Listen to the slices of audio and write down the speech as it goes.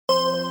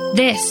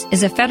This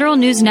is a Federal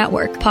News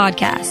Network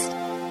podcast.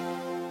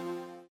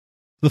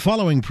 The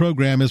following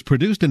program is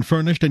produced and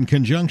furnished in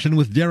conjunction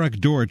with Derrick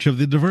Dortch of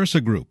the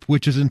Diversa Group,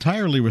 which is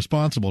entirely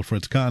responsible for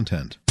its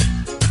content.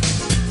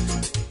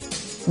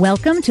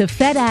 Welcome to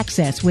Fed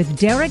Access with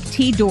Derrick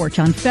T. Dortch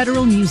on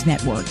Federal News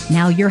Network.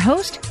 Now your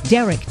host,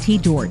 Derrick T.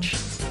 Dortch.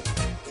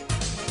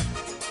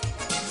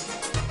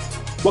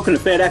 Welcome to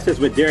Fed Access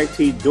with Derrick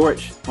T.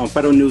 Dortch on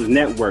Federal News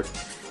Network.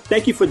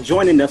 Thank you for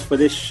joining us for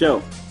this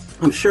show.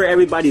 I'm sure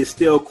everybody is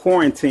still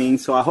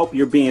quarantined, so I hope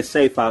you're being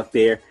safe out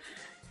there.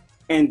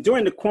 And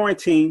during the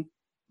quarantine,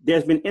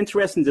 there's been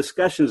interesting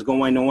discussions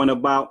going on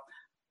about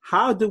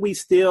how do we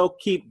still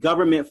keep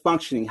government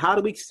functioning? How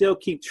do we still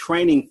keep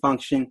training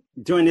function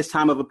during this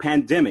time of a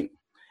pandemic?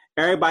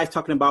 Everybody's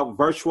talking about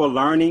virtual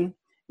learning,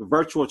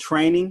 virtual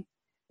training,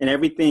 and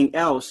everything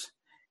else.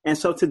 And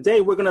so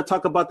today we're going to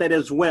talk about that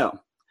as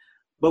well.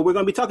 But we're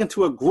going to be talking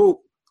to a group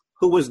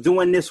who was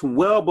doing this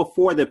well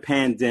before the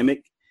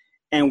pandemic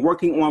and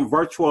working on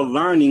virtual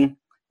learning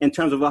in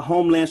terms of a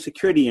Homeland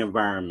Security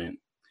environment.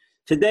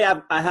 Today,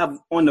 I have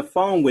on the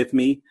phone with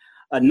me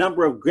a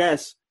number of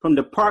guests from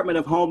the Department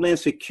of Homeland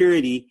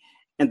Security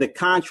and the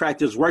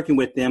contractors working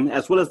with them,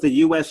 as well as the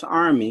U.S.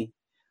 Army,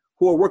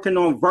 who are working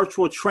on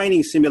virtual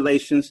training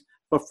simulations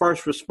for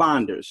first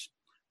responders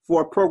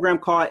for a program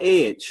called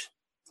EDGE,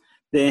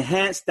 the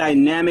Enhanced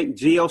Dynamic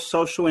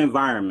Geosocial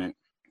Environment.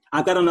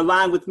 I've got on the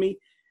line with me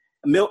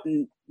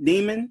Milton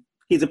Neiman.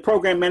 He's a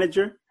program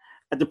manager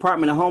at the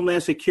Department of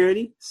Homeland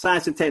Security,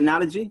 Science and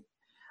Technology.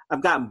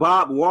 I've got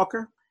Bob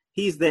Walker.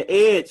 He's the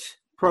EDGE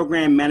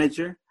program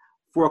manager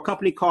for a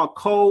company called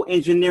Cole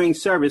Engineering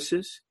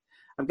Services.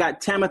 I've got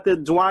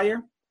Tamitha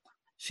Dwyer.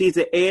 She's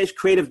the EDGE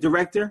creative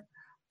director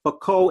for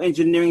Cole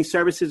Engineering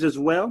Services as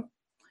well.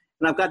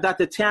 And I've got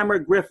Dr.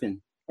 Tamara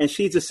Griffin, and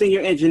she's a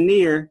senior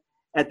engineer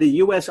at the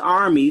U.S.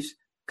 Army's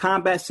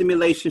Combat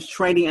Simulations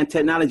Training and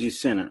Technology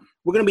Center.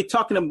 We're going to be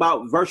talking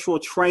about virtual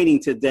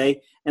training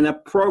today and a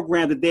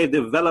program that they've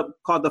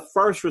developed called the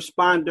First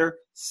Responder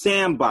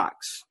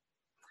Sandbox.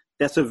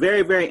 That's a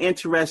very, very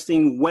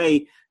interesting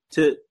way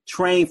to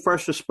train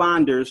first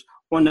responders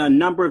on a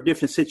number of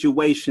different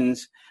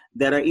situations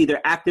that are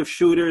either active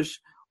shooters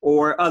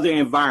or other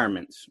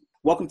environments.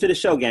 Welcome to the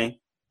show, gang.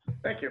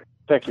 Thank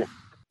you.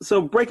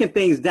 So breaking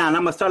things down,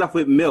 I'm going to start off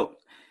with Milt.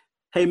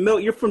 Hey,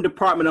 Milt, you're from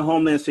Department of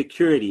Homeland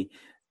Security.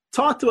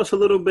 Talk to us a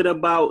little bit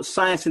about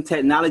science and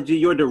technology,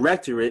 your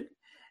directorate,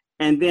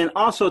 and then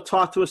also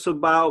talk to us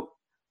about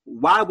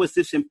why was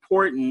this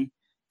important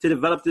to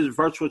develop this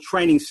virtual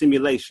training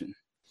simulation?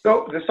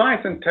 So the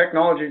Science and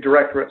Technology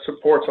Directorate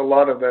supports a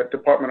lot of the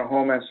Department of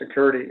Homeland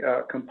Security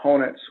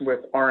components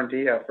with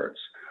R&D efforts,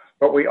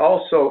 but we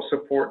also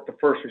support the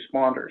first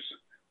responders.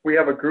 We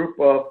have a group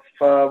of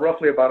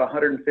roughly about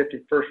 150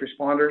 first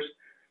responders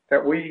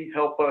that we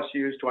help us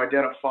use to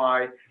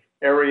identify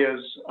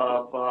areas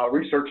of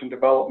research and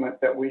development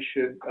that we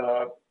should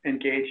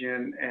engage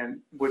in and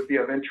would be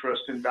of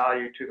interest and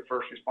value to the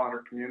first responder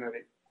community.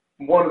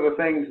 One of the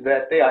things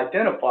that they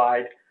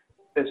identified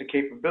as a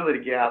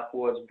capability gap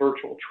was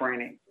virtual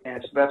training.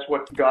 And so that's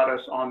what got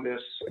us on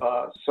this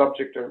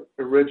subject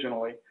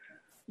originally.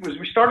 As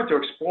we started to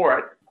explore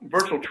it,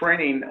 virtual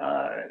training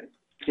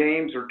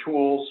games or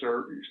tools,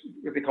 or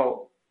what they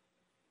call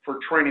for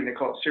training, they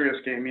call it serious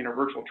gaming or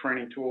virtual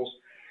training tools,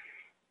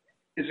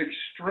 is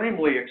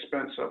extremely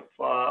expensive.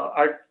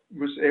 I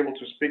was able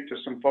to speak to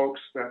some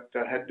folks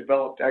that had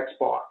developed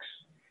Xbox,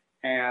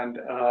 and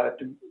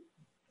to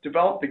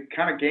develop the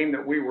kind of game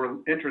that we were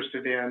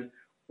interested in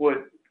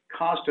would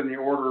cost in the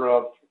order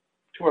of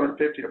 $250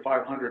 to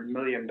 $500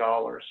 million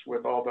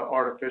with all the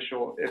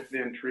artificial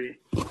if-then-tree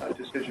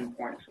decision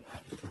points.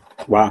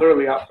 Wow.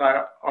 Clearly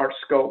outside our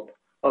scope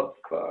of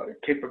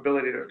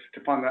capability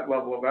to fund that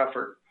level of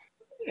effort.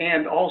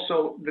 And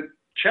also the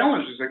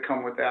challenges that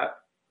come with that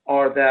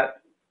are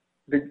that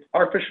the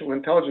artificial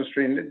intelligence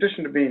tree, in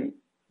addition to being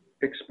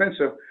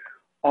expensive,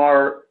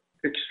 are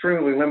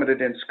extremely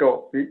limited in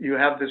scope. You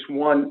have this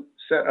one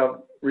set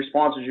of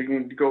responses. You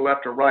can go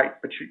left or right,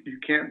 but you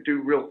can't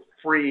do real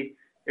free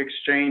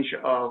exchange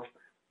of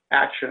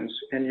actions,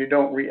 and you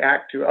don't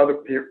react to other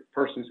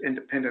person's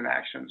independent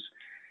actions.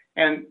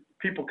 And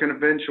people can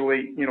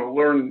eventually,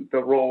 learn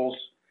the roles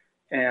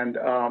and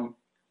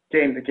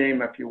game the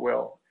game, if you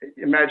will.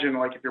 Imagine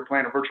like if you're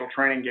playing a virtual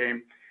training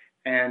game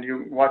and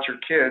you watch your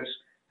kids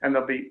and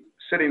they'll be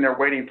sitting there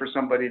waiting for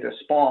somebody to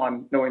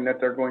spawn, knowing that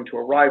they're going to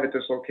arrive at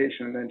this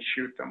location and then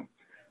shoot them.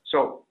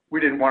 So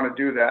we didn't want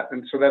to do that.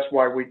 And so that's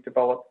why we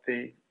developed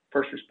the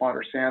First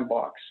Responder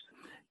Sandbox.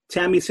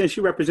 Tammy, since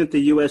you represent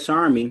the U.S.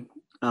 Army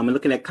and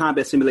looking at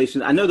combat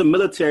simulations, I know the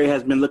military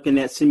has been looking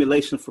at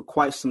simulations for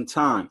quite some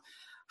time.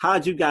 How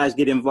did you guys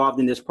get involved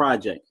in this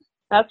project?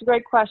 That's a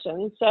great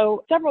question.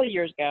 So several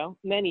years ago,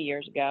 many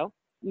years ago,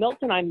 Milt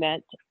and I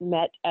met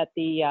at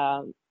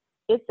the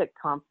ISIC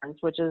conference,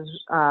 which is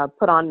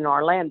put on in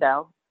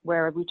Orlando,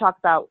 where we talk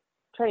about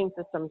training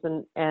systems,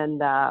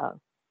 and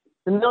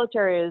the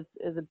military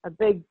is a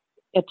big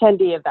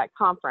attendee of that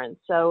conference.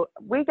 So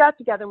we got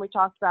together and we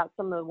talked about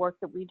some of the work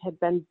that we had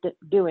been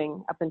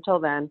doing up until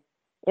then,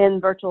 in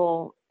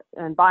virtual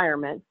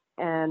environments.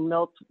 And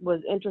Milt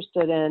was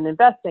interested in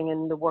investing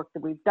in the work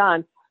that we've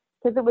done,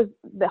 because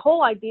the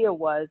whole idea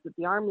was that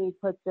the Army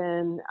puts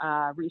in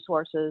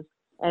resources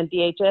and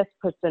DHS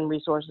puts in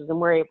resources, and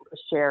we're able to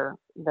share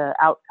the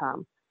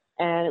outcome.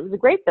 And it was a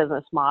great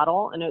business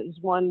model, and it was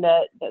one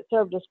that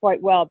served us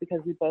quite well,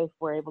 because we both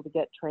were able to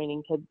get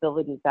training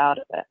capabilities out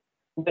of it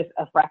with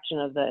a fraction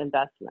of the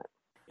investment.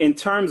 In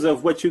terms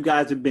of what you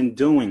guys have been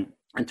doing,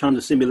 in terms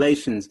of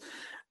simulations,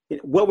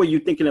 what were you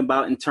thinking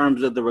about in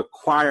terms of the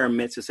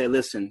requirements to say,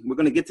 listen, we're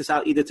going to get this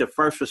out either to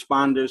first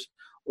responders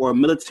or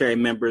military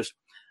members?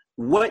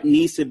 What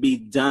needs to be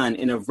done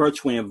in a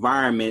virtual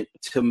environment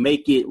to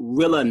make it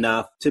real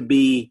enough to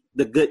be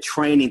the good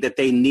training that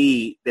they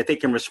need, that they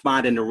can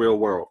respond in the real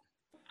world?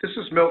 This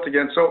is Milt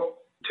again. So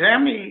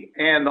Tammy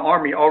and the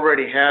Army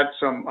already had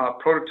some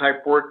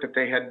prototype work that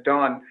they had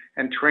done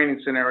and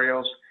training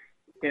scenarios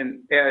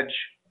in Edge,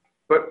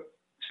 but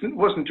it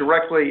wasn't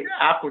directly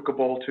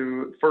applicable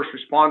to first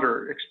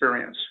responder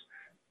experience.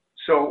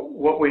 So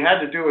what we had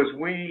to do is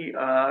we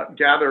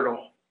gathered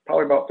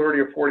probably about 30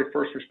 or 40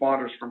 first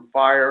responders from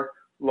fire,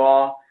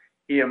 law,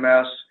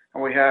 EMS,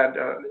 and we had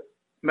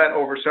met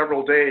over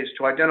several days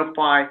to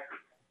identify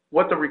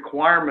what the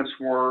requirements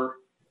were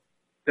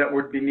that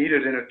would be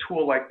needed in a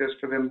tool like this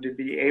for them to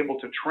be able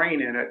to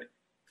train in it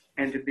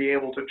and to be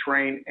able to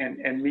train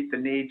and meet the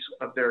needs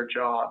of their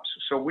jobs.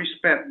 So we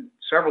spent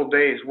several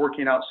days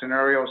working out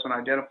scenarios and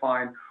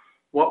identifying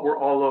what were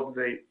all of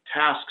the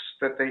tasks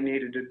that they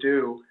needed to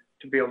do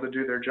to be able to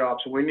do their job.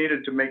 So we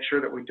needed to make sure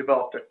that we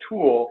developed a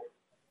tool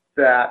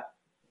that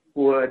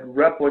would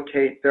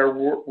replicate their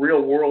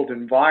real world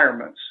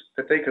environments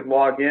that they could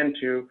log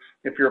into.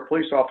 If you're a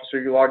police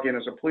officer, you log in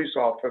as a police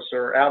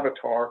officer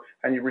avatar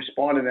and you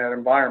respond in that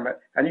environment,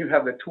 and you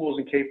have the tools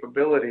and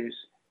capabilities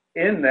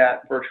in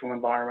that virtual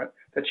environment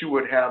that you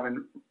would have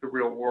in the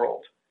real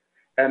world.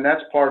 And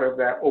that's part of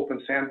that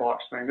open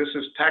sandbox thing. This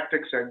is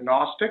tactics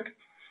agnostic.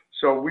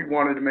 So we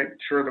wanted to make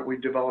sure that we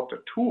developed a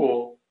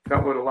tool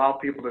that would allow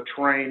people to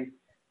train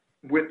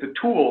with the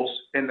tools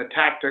and the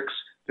tactics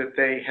that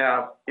they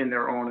have in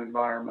their own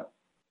environment.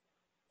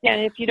 Yeah,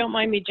 and if you don't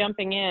mind me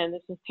jumping in,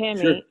 this is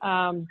Tammy.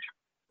 Sure.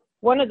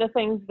 One of the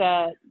things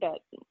that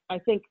I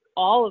think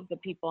all of the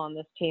people on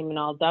this team, and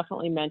I'll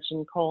definitely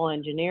mention Cole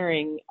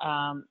Engineering,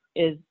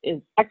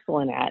 is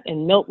excellent at,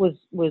 and Milt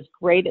was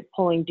great at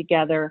pulling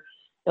together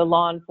the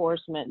law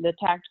enforcement, the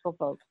tactical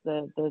folks,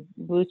 the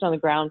boots on the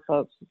ground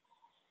folks,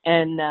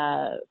 and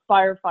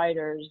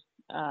firefighters,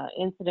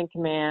 incident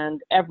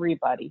command,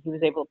 everybody. He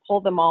was able to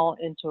pull them all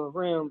into a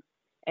room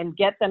and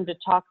get them to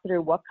talk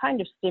through what kind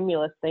of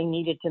stimulus they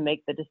needed to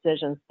make the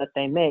decisions that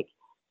they make.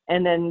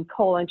 And then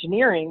Cole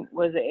Engineering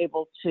was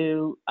able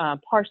to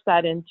parse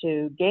that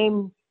into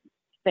game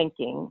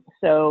thinking.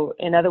 So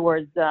in other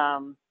words,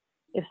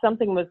 if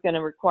something was going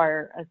to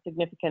require a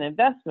significant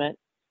investment,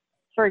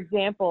 for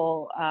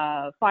example,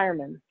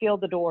 firemen feel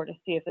the door to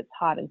see if it's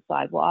hot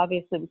inside. Well,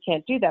 obviously we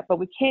can't do that, but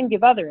we can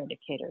give other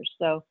indicators.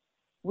 So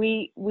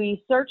we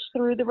searched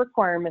through the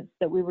requirements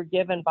that we were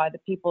given by the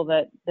people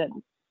that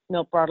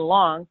Milt brought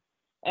along,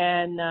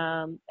 and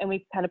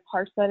we kind of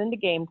parsed that into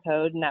game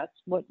code, and that's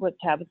what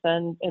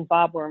Tabitha and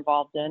Bob were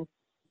involved in.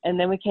 And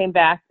then we came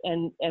back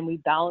and we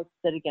balanced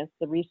it against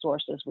the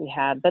resources we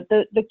had. But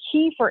the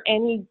key for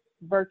any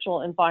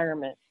virtual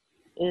environment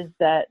is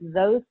that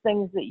those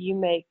things that you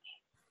make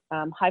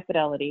high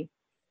fidelity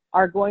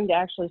are going to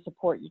actually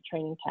support your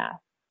training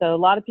tasks. So a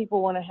lot of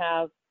people want to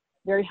have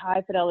very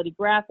high fidelity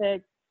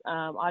graphics,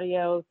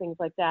 audio, things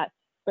like that,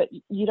 but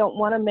you don't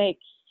want to make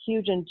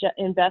huge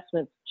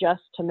investments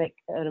just to make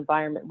an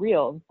environment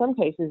real. In some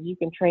cases, you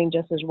can train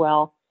just as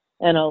well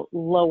in a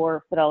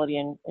lower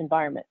fidelity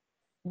environment.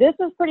 This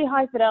is pretty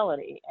high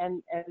fidelity,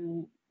 and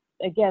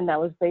again, that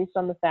was based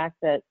on the fact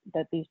that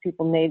these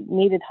people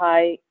needed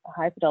high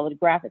fidelity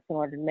graphics in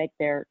order to make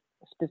their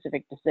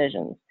specific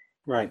decisions.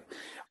 Right.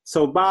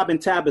 So Bob and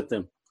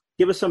Tabitha,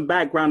 give us some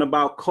background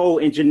about Cole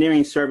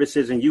Engineering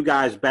Services and you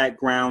guys'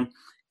 background,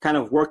 kind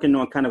of working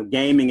on kind of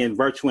gaming and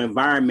virtual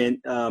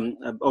environment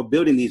or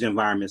building these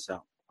environments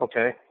out.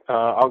 Okay.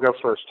 I'll go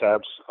first,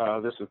 Tabs.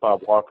 This is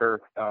Bob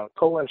Walker.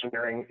 Cole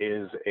Engineering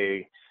is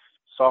a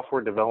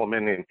software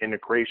development and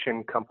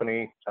integration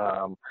company.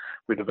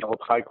 We develop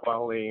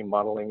high-quality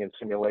modeling and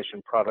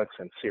simulation products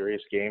and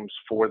serious games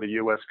for the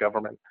U.S.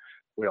 government.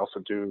 We also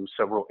do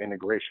several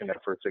integration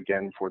efforts,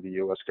 again, for the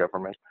U.S.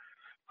 government.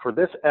 For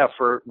this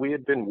effort, we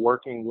had been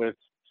working with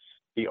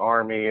the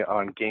Army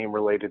on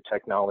game-related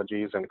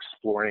technologies and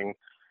exploring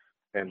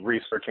and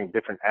researching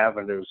different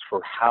avenues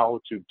for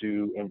how to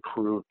do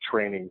improved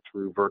training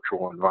through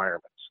virtual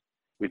environments.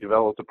 We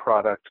developed a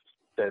product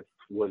that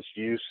was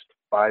used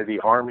by the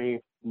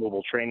Army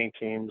mobile training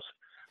teams,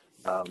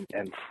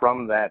 and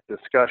from that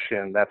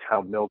discussion, that's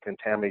how Milt and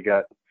Tammy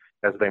got,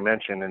 as they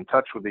mentioned, in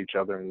touch with each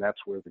other, and that's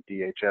where the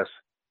DHS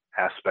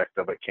aspect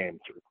of it came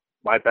through.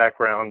 My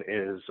background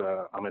is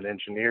I'm an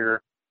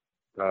engineer,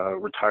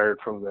 retired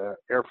from the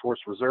Air Force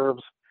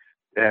Reserves,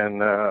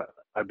 and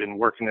I've been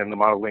working in the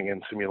modeling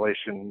and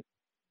simulation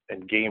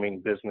and gaming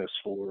business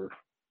for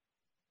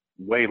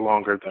way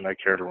longer than I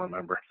care to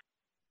remember.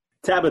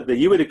 Tabitha,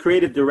 you were the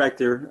creative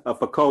director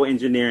for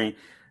co-engineering.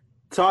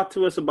 Talk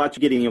to us about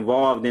you getting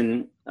involved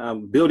in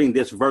building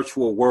this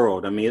virtual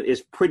world. I mean,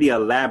 it's pretty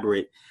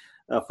elaborate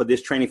for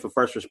this training for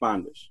first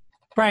responders.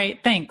 Right.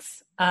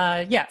 Thanks.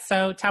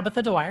 So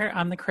Tabitha Dwyer,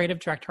 I'm the creative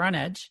director on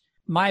Edge.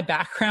 My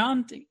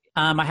background,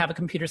 I have a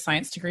computer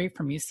science degree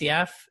from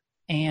UCF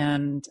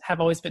and have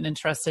always been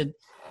interested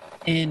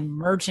in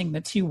merging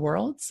the two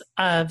worlds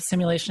of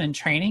simulation and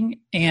training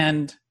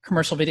and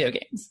commercial video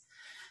games.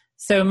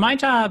 So my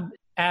job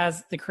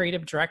as the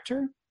creative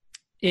director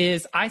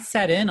is I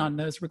sat in on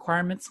those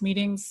requirements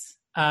meetings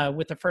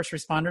with the first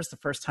responders the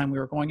first time we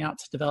were going out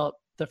to develop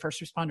the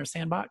first responder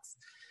sandbox.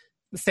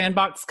 The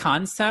sandbox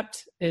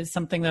concept is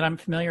something that I'm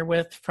familiar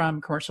with from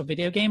commercial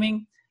video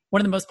gaming. One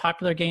of the most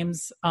popular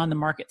games on the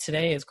market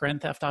today is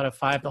Grand Theft Auto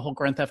 5. The whole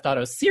Grand Theft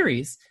Auto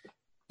series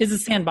is a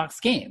sandbox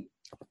game.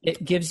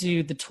 It gives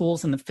you the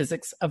tools and the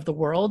physics of the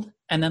world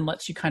and then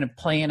lets you kind of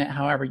play in it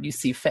however you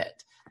see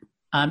fit.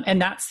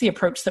 And that's the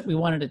approach that we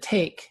wanted to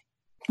take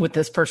with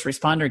this first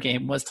responder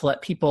game, was to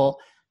let people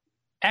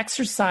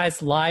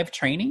exercise live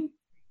training,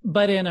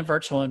 but in a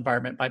virtual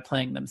environment by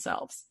playing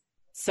themselves.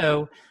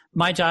 So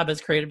my job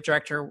as creative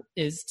director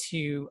is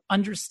to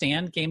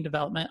understand game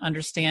development,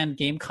 understand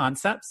game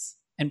concepts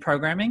and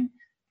programming,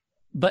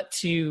 but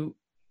to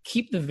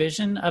keep the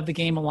vision of the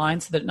game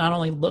aligned so that it not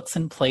only looks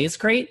and plays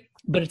great,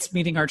 but it's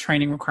meeting our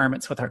training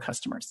requirements with our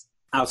customers.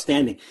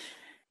 Outstanding.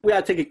 We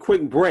got to take a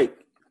quick break,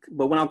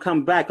 but when I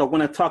come back, I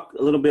want to talk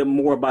a little bit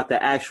more about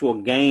the actual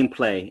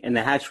gameplay and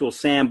the actual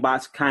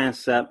sandbox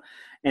concept,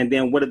 and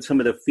then what are some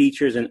of the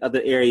features and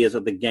other areas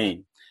of the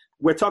game.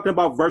 We're talking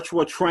about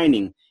virtual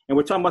training, and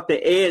we're talking about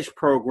the EDGE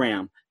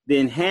program, the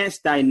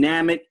Enhanced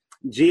Dynamic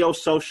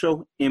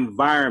Geosocial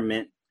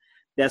Environment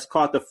that's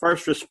called the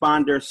First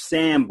Responder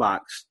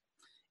Sandbox.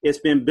 It's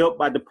been built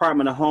by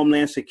Department of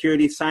Homeland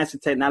Security, Science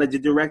and Technology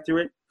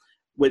Directorate,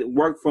 with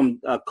work from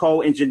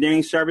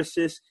co-engineering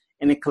services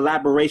and in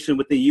collaboration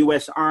with the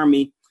U.S.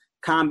 Army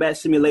Combat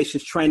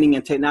Simulations Training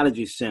and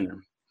Technology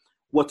Center.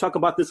 We'll talk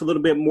about this a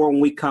little bit more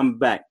when we come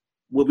back.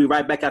 We'll be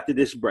right back after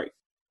this break.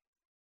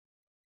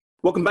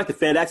 Welcome back to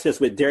Fed Access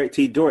with Derrick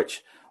T.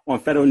 Dortch on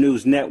Federal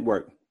News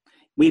Network.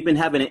 We've been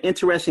having an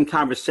interesting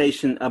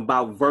conversation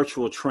about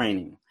virtual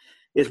training.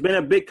 It's been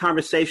a big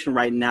conversation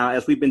right now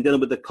as we've been dealing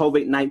with the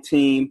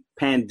COVID-19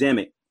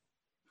 pandemic.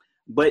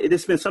 But it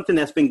has been something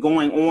that's been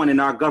going on in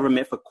our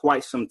government for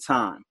quite some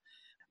time.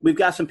 We've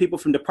got some people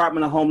from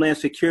Department of Homeland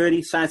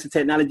Security, Science and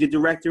Technology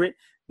Directorate,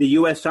 the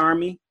U.S.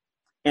 Army,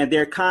 and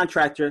their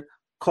contractor,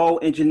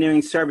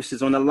 Co-Engineering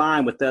Services, on the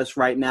line with us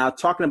right now,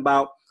 talking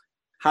about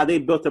how they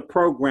built a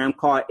program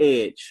called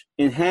EDGE,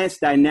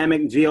 Enhanced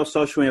Dynamic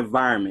Geosocial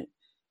Environment,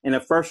 and a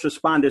First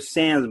Responder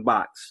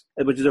Sandbox,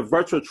 which is a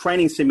virtual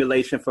training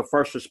simulation for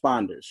first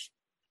responders.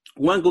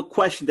 One good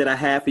question that I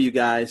have for you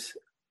guys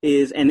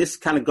is, and this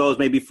kind of goes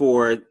maybe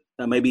for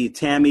maybe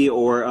Tammy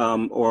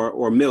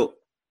or Milt,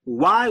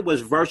 why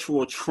was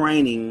virtual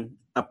training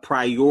a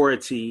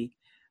priority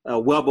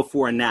well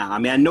before now? I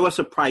mean, I know it's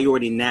a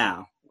priority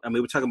now. I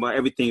mean, we're talking about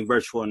everything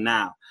virtual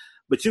now,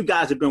 but you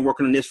guys have been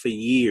working on this for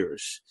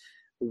years.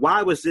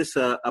 Why was this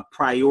a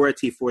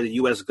priority for the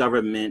U.S.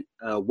 government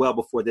well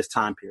before this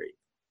time period?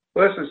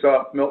 Well, this is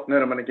Milt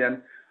Ninneman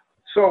again.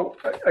 So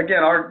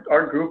again,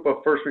 our group of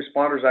first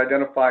responders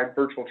identified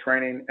virtual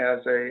training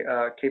as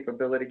a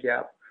capability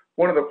gap.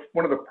 One of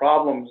the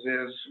problems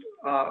is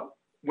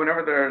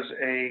whenever there's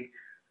a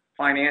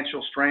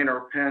financial strain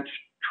or pinch,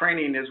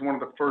 training is one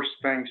of the first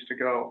things to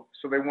go.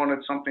 So they wanted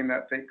something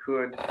that they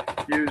could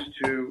use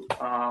to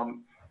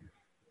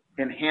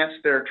enhance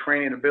their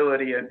training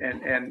ability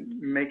and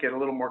make it a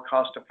little more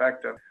cost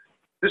effective.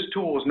 This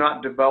tool was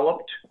not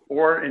developed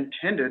or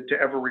intended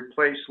to ever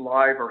replace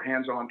live or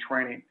hands-on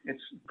training. Its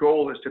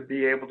goal is to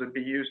be able to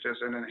be used as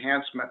an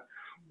enhancement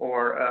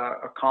or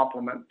a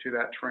complement to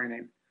that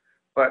training.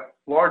 But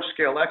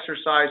large-scale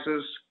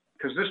exercises,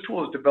 because this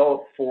tool is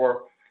developed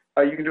for,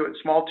 you can do it in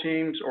small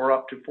teams or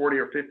up to 40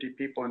 or 50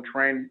 people and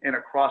train in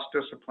a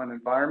cross-discipline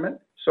environment.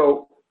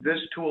 So this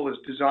tool is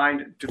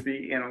designed to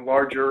be in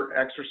larger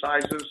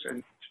exercises and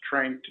to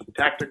train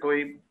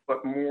tactically,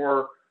 but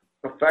more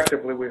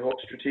effectively, we hope,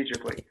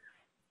 strategically.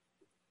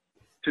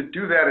 To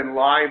do that in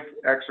live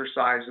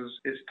exercises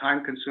is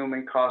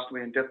time-consuming,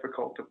 costly, and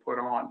difficult to put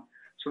on.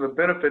 So the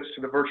benefits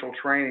to the virtual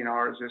training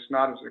are is it's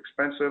not as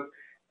expensive,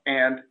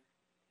 and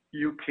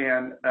you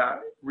can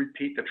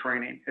repeat the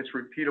training. It's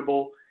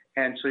repeatable,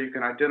 and so you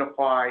can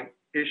identify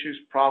issues,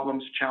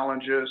 problems,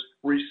 challenges,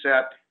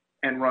 reset,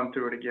 and run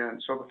through it again.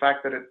 So the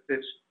fact that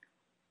it's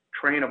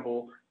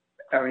trainable,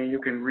 I mean, you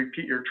can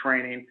repeat your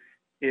training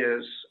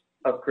is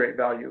of great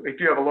value. If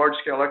you have a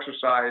large-scale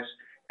exercise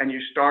and you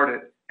start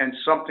it and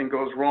something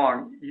goes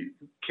wrong, you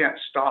can't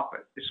stop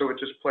it. So it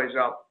just plays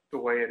out the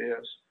way it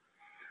is.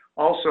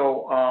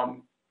 Also,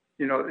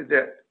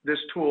 that this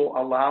tool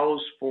allows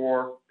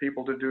for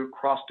people to do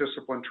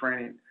cross-discipline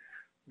training.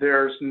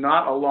 There's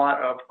not a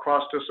lot of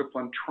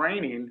cross-discipline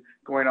training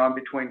going on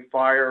between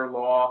fire,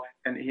 law,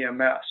 and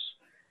EMS.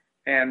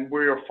 And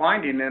we are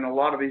finding in a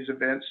lot of these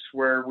events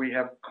where we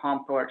have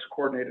complex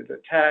coordinated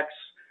attacks,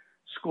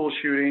 school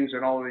shootings,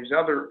 and all of these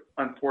other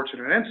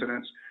unfortunate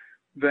incidents,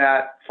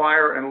 that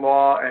fire and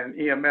law and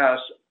EMS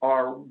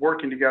are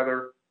working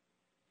together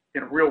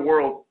in a real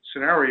world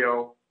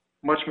scenario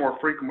much more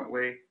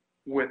frequently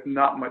with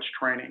not much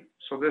training.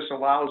 So this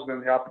allows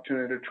them the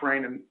opportunity to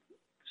train in the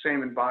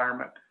same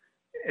environment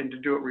and to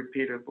do it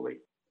repeatedly.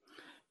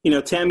 You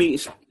know, Tammy,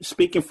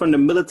 speaking from the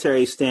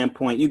military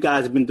standpoint, you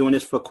guys have been doing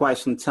this for quite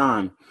some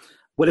time.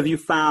 What have you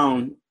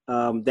found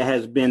that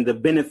has been the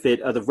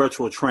benefit of the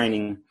virtual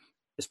training,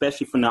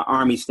 especially from the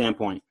Army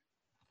standpoint?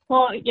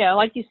 Well, yeah,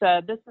 like you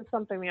said, this is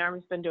something the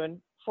Army's been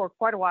doing for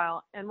quite a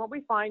while. And what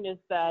we find is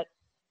that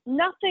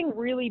nothing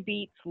really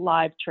beats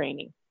live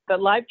training. But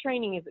live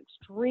training is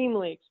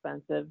extremely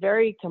expensive,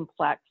 very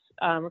complex,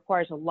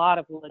 requires a lot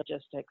of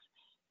logistics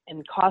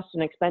and cost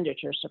and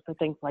expenditures for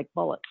things like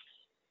bullets.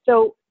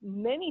 So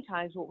many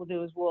times what we'll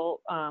do is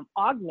we'll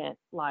augment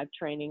live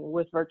training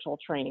with virtual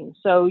training.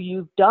 So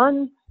you've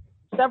done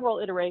several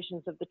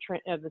iterations of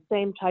the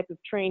same type of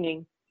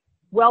training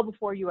well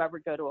before you ever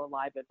go to a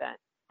live event.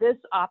 This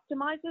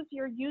optimizes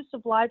your use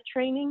of live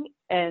training,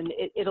 and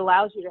it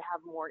allows you to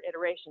have more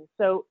iterations.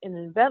 So in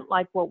an event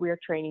like what we're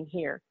training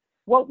here,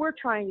 what we're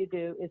trying to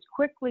do is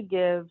quickly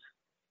give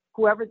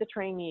whoever the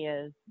trainee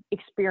is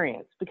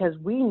experience, because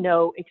we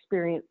know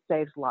experience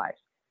saves lives.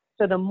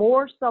 So the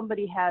more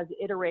somebody has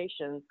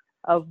iterations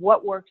of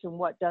what works and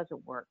what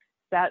doesn't work,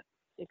 that's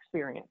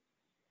experience.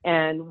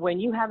 And when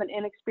you have an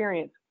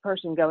inexperienced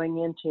person going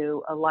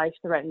into a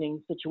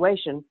life-threatening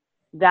situation,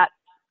 that's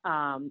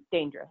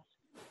dangerous.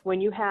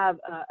 When you have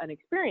an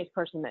experienced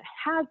person that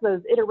has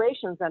those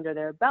iterations under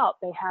their belt,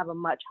 they have a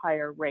much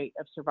higher rate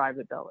of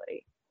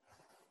survivability.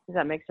 Does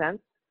that make sense?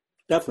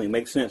 Definitely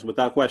makes sense,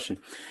 without question.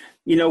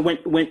 You know,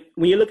 when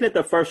you're looking at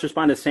the first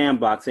responder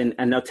sandbox, and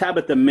I know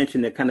Tabitha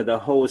mentioned the kind of the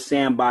whole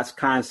sandbox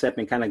concept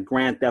and kind of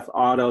Grand Theft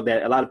Auto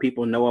that a lot of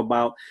people know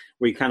about,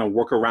 where you kind of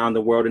work around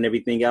the world and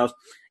everything else.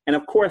 And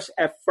of course,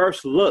 at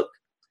first look,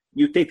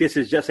 you think this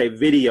is just a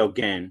video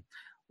game.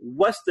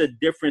 What's the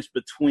difference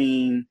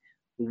between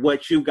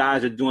what you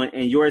guys are doing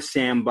in your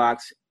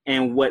sandbox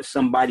and what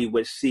somebody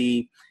would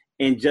see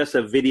in just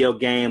a video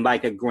game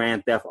like a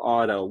Grand Theft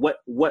Auto?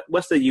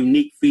 What's the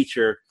unique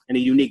feature and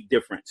the unique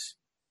difference?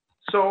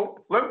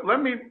 So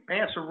let me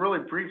answer really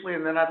briefly,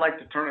 and then I'd like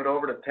to turn it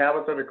over to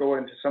Tabitha to go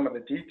into some of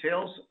the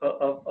details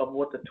of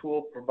what the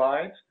tool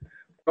provides.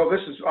 Oh,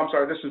 this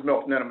is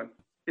Milton Inneman.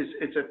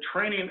 It's a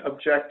training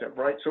objective,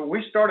 right? So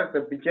we started at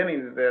the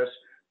beginning of this,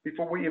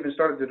 before we even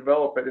started to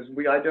develop it, is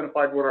we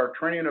identified what our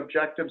training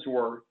objectives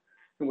were,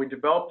 and we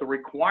developed the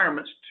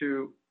requirements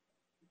to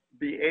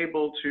be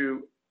able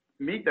to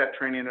meet that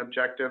training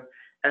objective.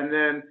 And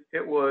then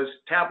it was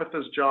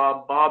Tabitha's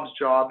job, Bob's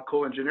job,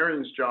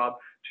 co-engineering's job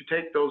to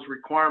take those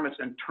requirements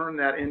and turn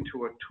that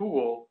into a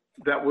tool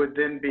that would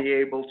then be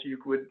able to, you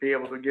would be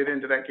able to get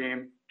into that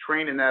game,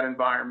 train in that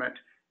environment,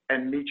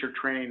 and meet your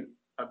training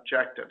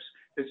objectives.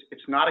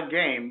 It's not a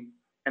game,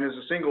 and as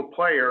a single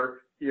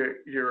player,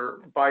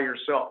 you're by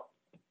yourself.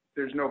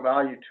 There's no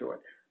value to it.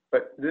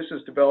 But this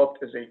is developed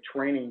as a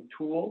training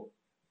tool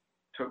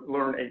to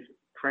learn a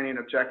training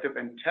objective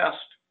and test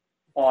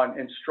on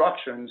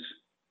instructions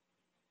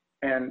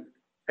and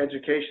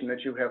education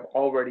that you have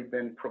already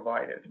been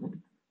provided.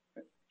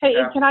 Hey,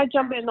 and can I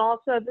jump in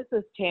also? This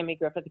is Tammy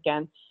Griffith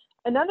again.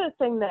 Another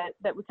thing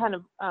that we kind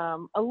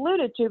of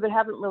alluded to but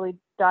haven't really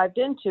dived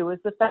into is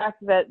the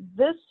fact that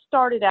this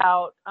started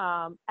out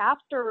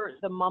after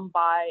the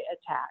Mumbai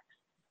attacks.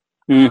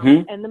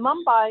 And the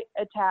Mumbai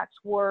attacks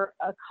were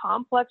a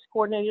complex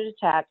coordinated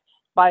attack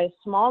by a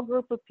small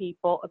group of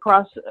people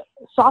across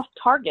soft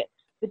targets.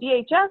 The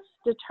DHS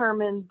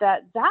determined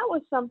that that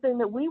was something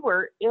that we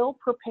were ill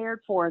prepared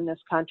for in this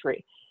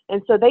country.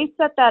 And so they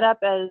set that up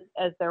as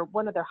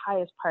one of their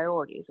highest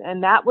priorities.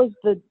 And that was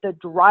the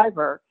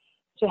driver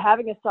to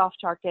having a soft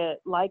target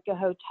like a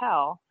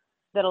hotel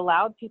that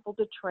allowed people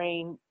to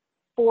train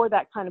for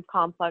that kind of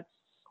complex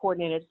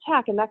coordinated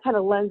attack. And that kind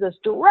of lends us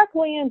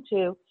directly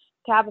into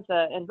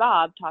Tabitha and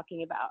Bob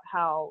talking about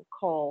how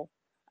Cole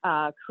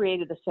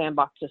created the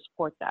sandbox to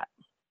support that.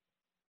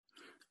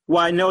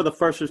 Well, I know the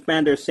first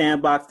responder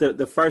sandbox,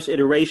 the first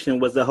iteration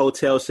was the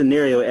hotel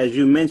scenario, as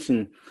you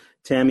mentioned,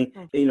 Tammy.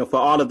 You know, for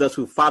all of us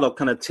who follow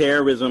kind of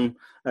terrorism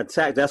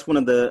attack, that's one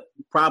of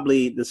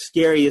probably the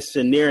scariest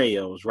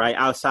scenarios, right,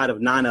 outside of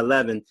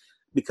 9/11,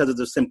 because of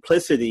the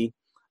simplicity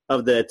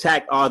of the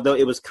attack. Although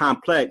it was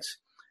complex,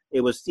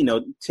 it was,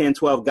 10,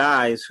 12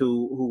 guys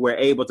who were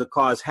able to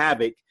cause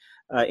havoc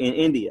in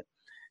India.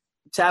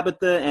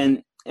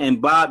 Tabitha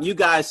and Bob, you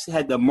guys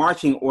had the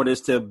marching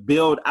orders to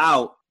build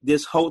out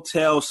this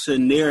hotel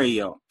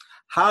scenario.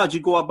 How did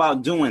you go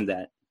about doing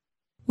that?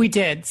 We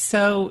did.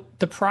 So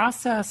the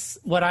process,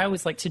 what I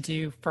always like to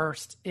do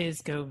first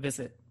is go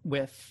visit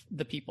with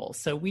the people.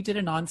 So we did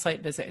an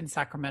on-site visit in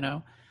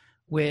Sacramento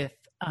with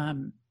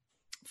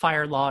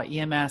fire law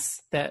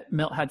EMS that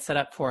Milt had set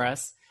up for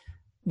us.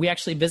 We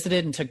actually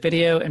visited and took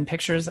video and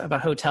pictures of a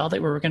hotel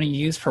that we were going to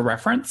use for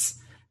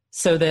reference.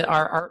 so that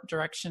our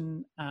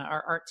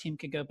our art team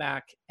could go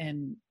back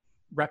and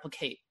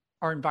replicate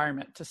our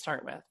environment to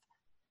start with.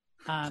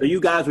 So you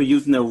guys were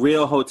using a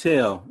real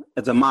hotel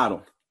as a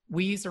model.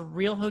 We used a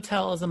real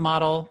hotel as a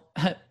model,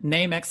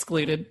 name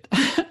excluded.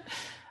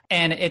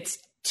 And it's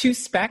to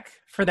spec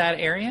for that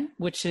area,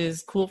 which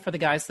is cool for the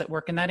guys that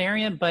work in that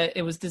area. But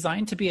it was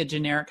designed to be a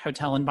generic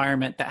hotel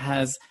environment that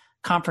has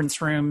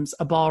conference rooms,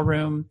 a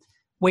ballroom,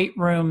 weight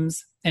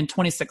rooms, and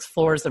 26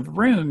 floors of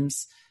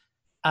rooms,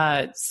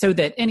 so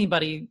that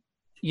anybody,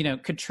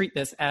 could treat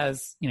this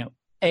as,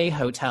 a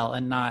hotel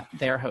and not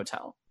their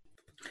hotel.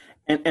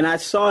 And I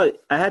saw it.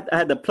 I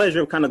had the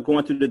pleasure of kind of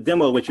going through the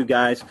demo with you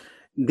guys.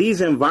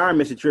 These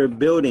environments that you're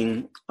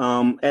building,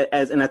 and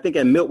I think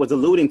Milt was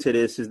alluding to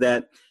this, is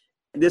that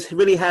this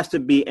really has to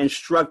be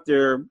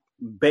instructor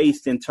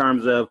based in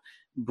terms of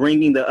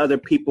bringing the other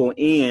people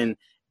in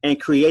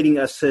and creating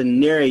a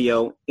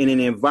scenario in an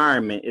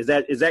environment. Is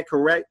that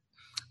correct?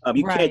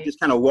 You Right. Can't just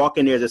kind of walk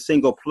in there as a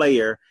single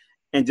player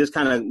and just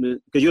kind of,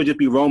 because you'll just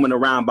be roaming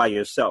around by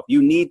yourself.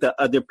 You need the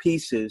other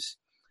pieces,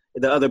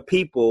 the other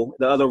people,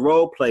 the other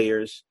role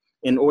players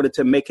in order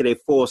to make it a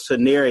full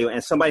scenario.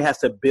 And somebody has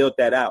to build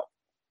that out.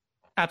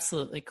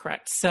 Absolutely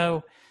correct.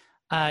 So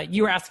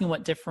you were asking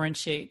what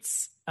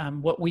differentiates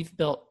what we've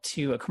built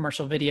to a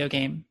commercial video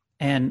game.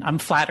 And I'm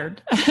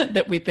flattered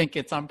that we think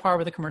it's on par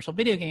with a commercial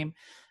video game,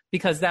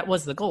 because that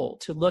was the goal,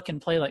 to look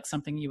and play like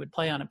something you would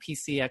play on a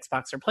PC,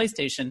 Xbox, or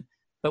PlayStation,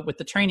 but with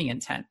the training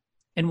intent.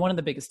 And one of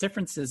the biggest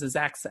differences is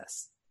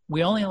access.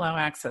 We only allow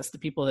access to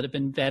people that have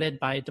been vetted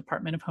by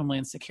Department of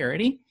Homeland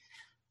Security.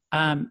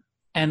 And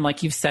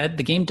like you've said,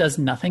 the game does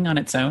nothing on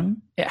its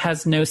own. It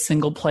has no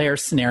single player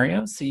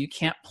scenario, so you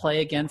can't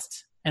play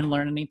against and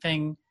learn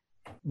anything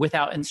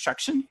without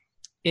instruction.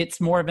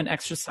 It's more of an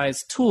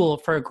exercise tool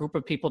for a group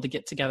of people to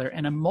get together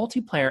in a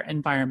multiplayer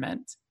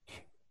environment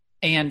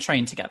and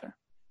train together.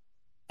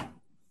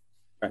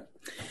 Right.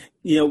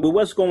 With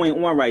what's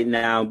going on right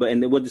now,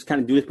 and we'll just kind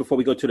of do this before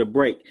we go to the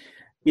break.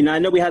 I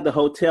know we had the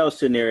hotel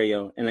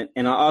scenario, and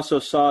I also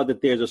saw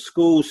that there's a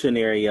school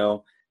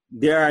scenario.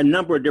 There are a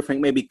number of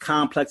different, maybe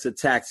complex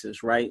attacks,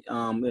 right?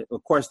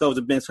 Of course, those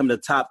have been some of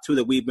the top two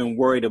that we've been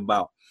worried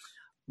about.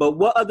 But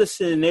what other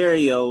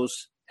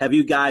scenarios have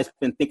you guys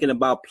been thinking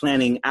about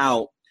planning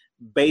out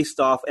based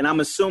off, and I'm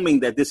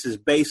assuming that this is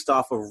based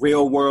off of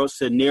real world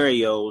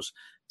scenarios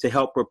to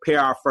help prepare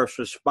our first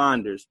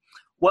responders?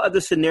 What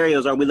other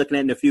scenarios are we looking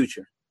at in the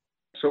future?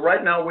 So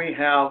right now we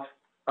have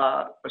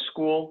a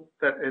school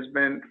that has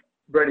been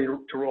ready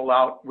to roll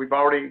out. We've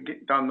already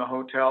done the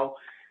hotel,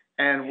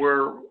 and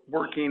we're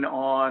working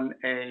on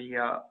a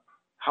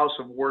house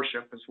of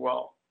worship as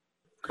well.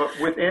 But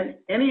within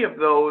any of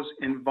those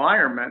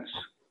environments,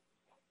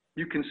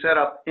 you can set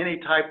up any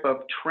type of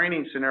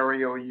training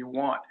scenario you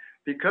want,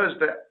 because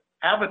the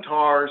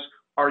avatars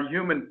are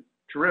human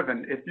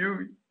driven. If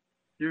you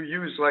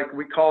use, like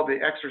we call the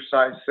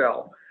exercise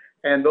cell,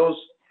 and those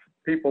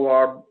people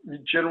are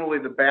generally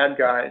the bad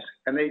guys,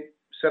 and they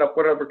set up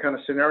whatever kind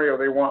of scenario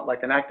they want,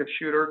 like an active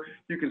shooter.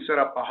 You can set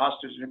up a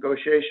hostage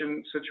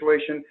negotiation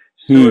situation,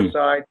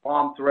 suicide,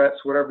 bomb threats,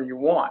 whatever you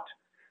want.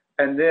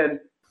 And then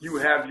you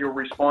have your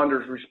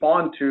responders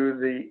respond to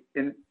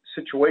the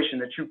situation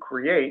that you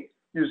create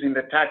using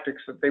the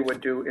tactics that they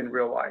would do in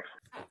real life.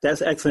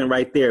 That's excellent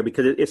right there,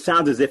 because it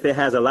sounds as if it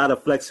has a lot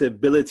of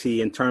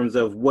flexibility in terms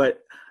of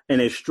what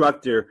an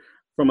instructor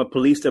from a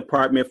police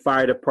department,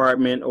 fire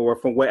department, or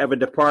from whatever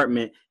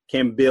department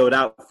can build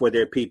out for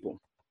their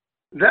people.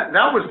 That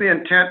was the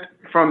intent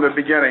from the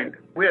beginning.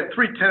 We had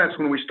three tenets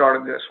when we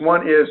started this.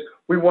 One is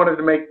we wanted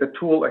to make the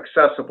tool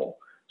accessible.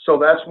 So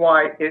that's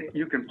why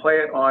you can play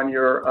it on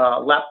your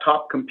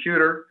laptop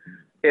computer,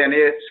 and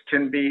it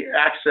can be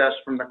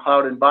accessed from the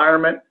cloud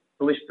environment.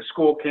 At least the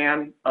school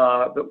can.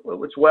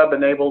 It's web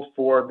enabled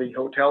for the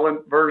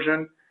hotel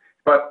version,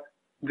 but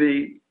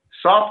the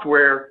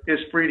software is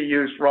free to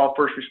use for all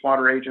first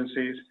responder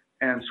agencies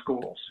and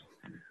schools.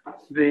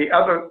 The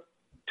other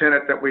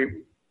tenet that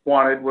we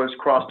wanted was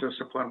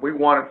cross-discipline. We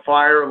wanted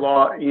fire,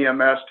 law,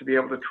 EMS to be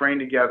able to train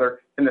together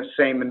in the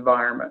same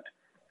environment.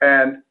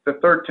 And the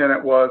third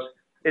tenet was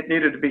it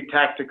needed to be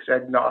tactics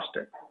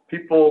agnostic.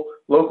 People,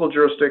 local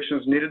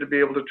jurisdictions needed to be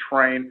able to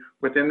train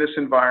within this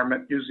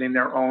environment using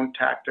their own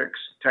tactics,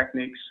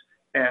 techniques,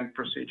 and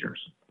procedures.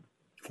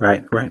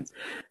 Right.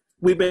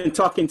 We've been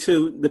talking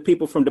to the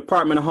people from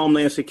Department of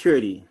Homeland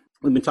Security.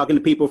 We've been talking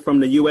to people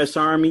from the U.S.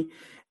 Army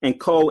and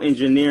Cole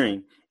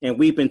Engineering. And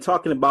we've been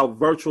talking about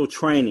virtual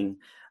training,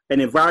 an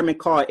environment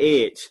called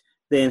EDGE,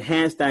 the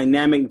Enhanced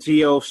Dynamic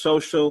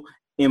Geosocial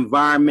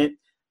Environment,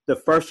 the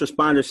First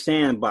Responder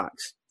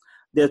Sandbox.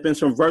 There's been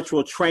some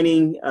virtual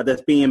training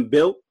that's being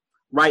built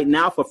right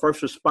now for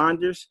first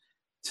responders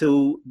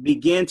to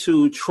begin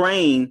to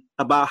train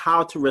about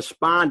how to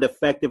respond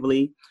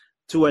effectively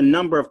to a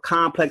number of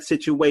complex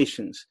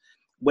situations,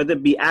 whether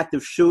it be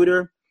active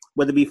shooter,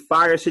 whether it be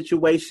fire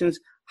situations,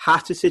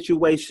 hostage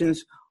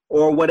situations,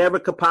 or whatever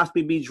could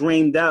possibly be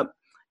dreamed up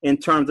in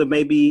terms of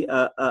maybe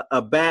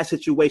a bad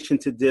situation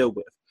to deal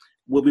with.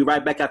 We'll be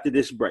right back after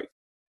this break.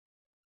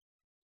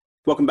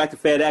 Welcome back to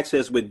Fed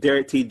Access with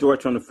Derrick T.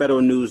 Dortch on the Federal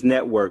News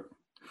Network.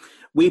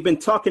 We've been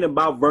talking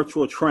about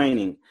virtual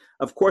training.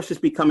 Of course, it's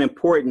become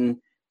important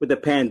with the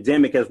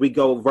pandemic as we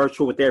go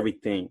virtual with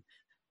everything.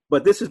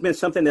 But this has been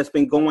something that's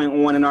been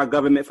going on in our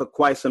government for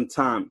quite some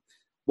time.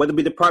 Whether it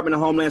be the Department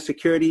of Homeland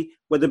Security,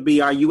 whether it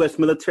be our U.S.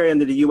 military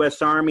under the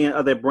U.S. Army and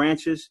other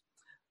branches,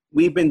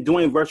 we've been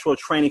doing virtual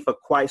training for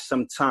quite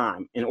some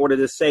time in order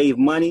to save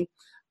money,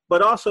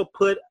 but also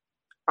put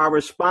our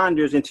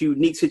responders into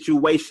unique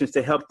situations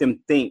to help them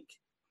think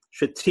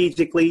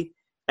strategically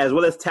as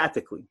well as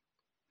tactically.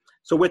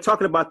 So we're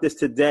talking about this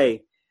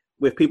today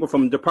with people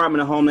from the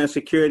Department of Homeland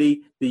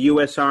Security, the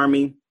U.S.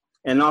 Army,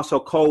 and also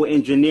Cole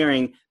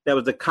Engineering, that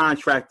was the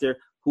contractor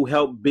who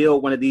helped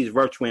build one of these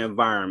virtual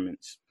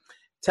environments.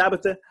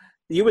 Tabitha,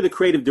 you were the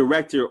creative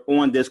director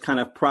on this kind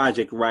of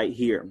project right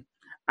here.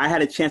 I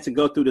had a chance to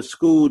go through the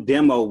school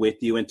demo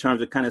with you in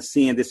terms of kind of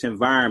seeing this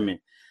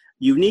environment.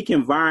 Unique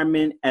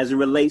environment as it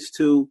relates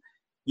to,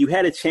 you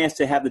had a chance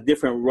to have the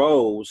different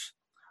roles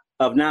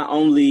of not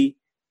only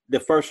the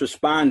first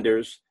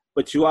responders,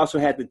 but you also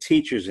had the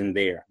teachers in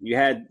there. You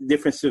had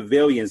different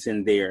civilians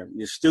in there,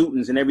 the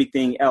students and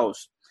everything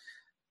else.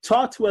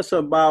 Talk to us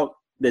about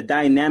the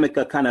dynamic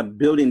of kind of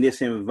building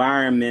this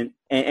environment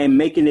and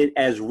making it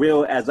as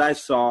real as I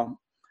saw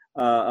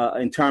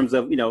in terms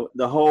of,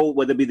 the whole,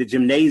 whether it be the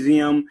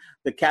gymnasium,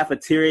 the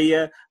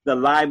cafeteria, the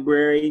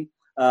library,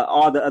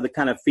 all the other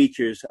kind of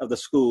features of the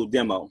school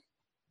demo.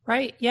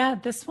 Right. Yeah.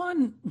 This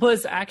one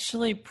was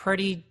actually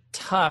pretty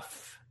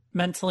tough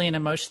mentally and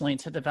emotionally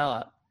to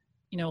develop.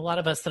 A lot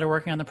of us that are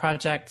working on the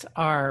project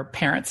are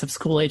parents of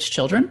school-age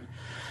children.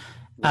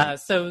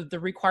 So the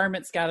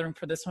requirements gathering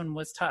for this one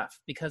was tough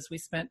because we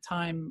spent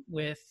time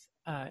with,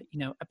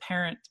 a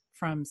parent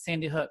from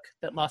Sandy Hook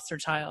that lost their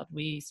child.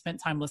 We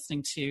spent time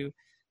listening to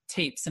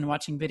tapes and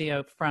watching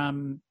video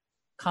from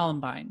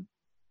Columbine,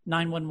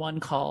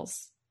 911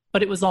 calls.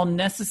 But it was all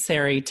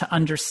necessary to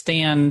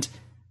understand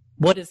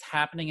what is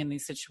happening in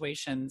these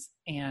situations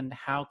and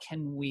how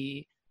can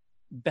we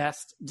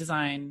best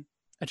design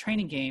a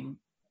training game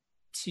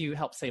to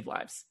help save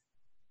lives.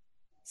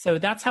 So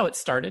that's how it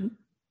started.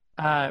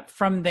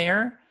 From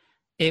there,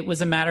 it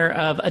was a matter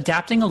of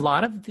adapting a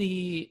lot of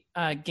the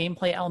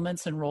gameplay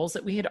elements and roles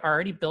that we had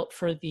already built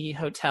for the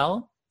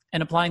hotel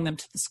and applying them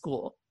to the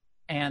school.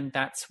 And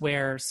that's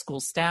where school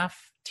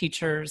staff,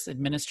 teachers,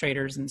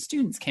 administrators, and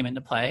students came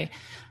into play.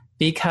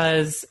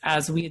 Because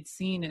as we had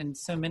seen in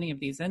so many of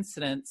these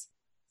incidents,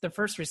 the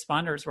first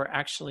responders were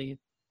actually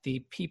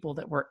the people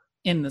that were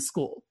in the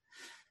school.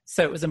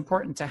 So it was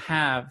important to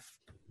have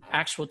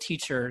actual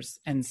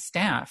teachers and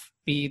staff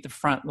be the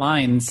front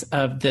lines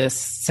of this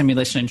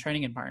simulation and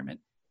training environment,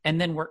 and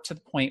then work to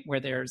the point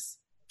where there's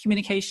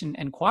communication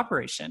and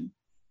cooperation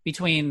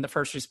between the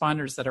first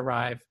responders that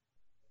arrive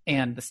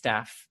and the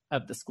staff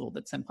of the school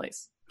that's in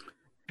place.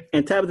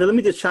 And Tabitha, let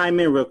me just chime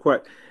in real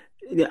quick.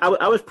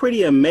 I was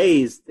pretty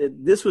amazed.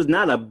 This was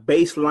not a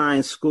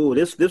baseline school.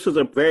 This was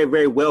a very,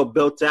 very well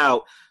built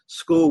out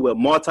school with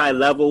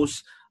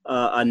multi-levels,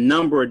 a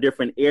number of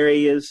different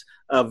areas,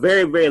 a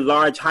very, very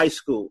large high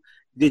school.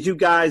 Did you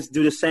guys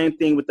do the same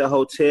thing with the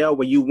hotel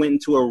where you went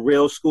into a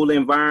real school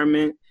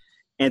environment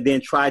and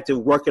then tried to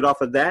work it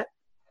off of that?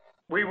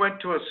 We went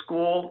to a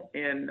school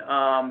and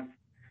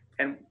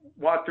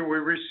walked through. We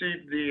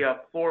received the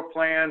floor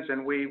plans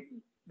and we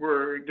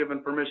were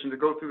given permission to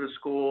go through the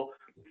school,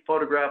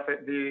 photograph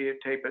it,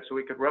 videotape it so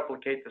we could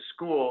replicate the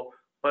school,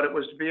 but it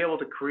was to be able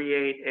to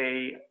create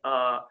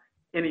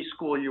any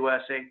school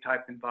USA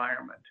type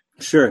environment.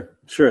 Sure.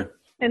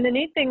 And the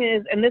neat thing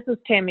is, and this is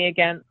Tammy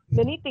again,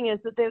 the neat thing is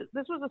that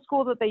this was a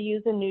school that they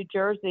use in New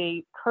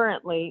Jersey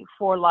currently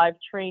for live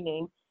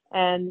training.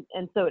 And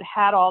so it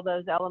had all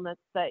those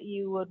elements that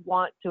you would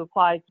want to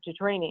apply to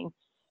training.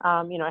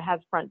 It has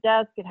front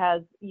desk,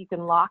 you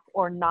can lock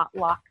or not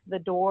lock the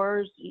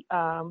doors.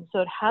 So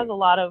it has a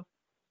lot of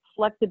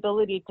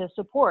flexibility to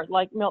support,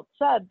 like Milt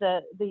said,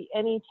 the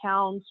any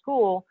town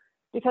school,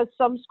 because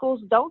some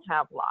schools don't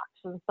have locks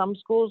and some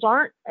schools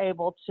aren't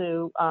able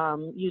to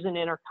use an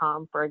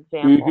intercom, for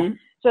example. Mm-hmm.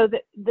 So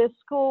this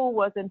school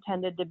was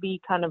intended to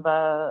be kind of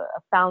a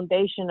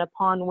foundation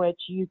upon which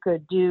you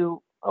could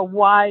do a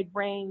wide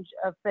range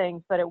of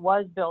things, but it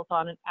was built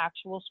on an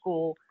actual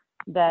school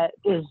that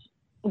is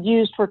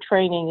used for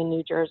training in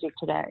New Jersey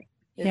today.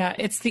 Yeah,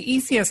 it's the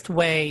easiest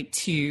way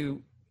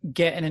to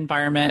get an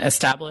environment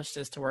established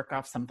is to work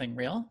off something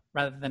real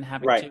rather than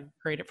having to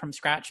create it from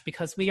scratch,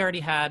 because we already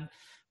had,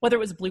 whether it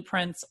was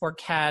blueprints or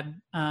CAD,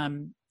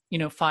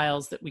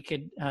 files that we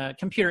could,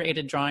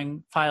 computer-aided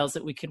drawing files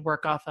that we could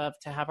work off of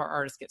to have our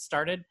artists get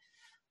started.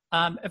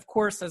 Of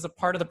course, as a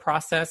part of the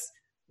process,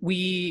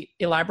 we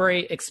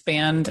elaborate,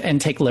 expand, and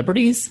take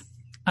liberties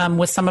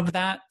with some of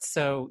that.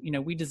 So,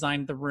 we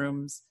designed the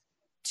rooms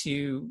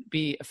to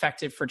be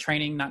effective for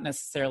training, not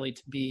necessarily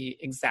to be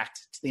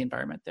exact to the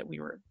environment that we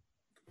were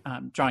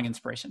drawing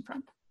inspiration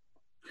from.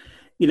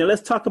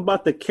 Let's talk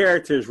about the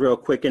characters real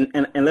quick,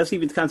 and let's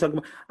even kind of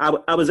talk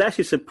about. I was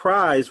actually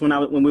surprised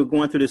when we were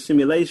going through the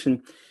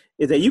simulation,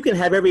 is that you can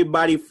have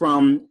everybody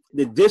from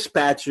the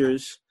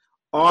dispatchers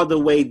all the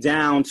way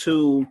down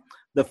to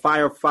the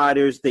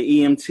firefighters,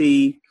 the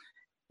EMT,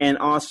 and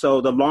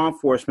also the law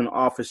enforcement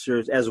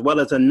officers, as well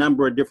as a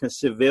number of different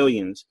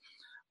civilians.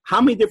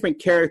 How many different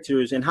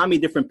characters and how many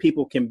different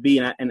people can be,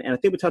 and I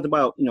think we talked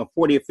about,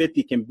 40 or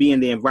 50 can be in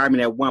the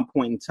environment at one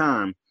point in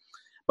time,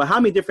 but how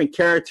many different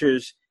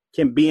characters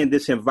can be in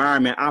this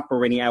environment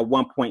operating at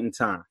one point in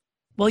time?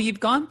 Well, you've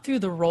gone through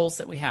the roles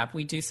that we have.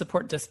 We do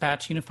support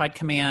dispatch, unified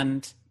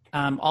command,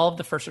 all of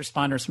the first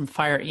responders from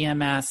fire,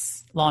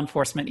 EMS, law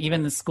enforcement,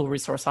 even the school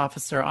resource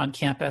officer on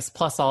campus,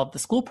 plus all of the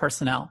school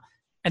personnel.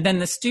 And then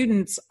the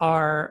students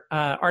are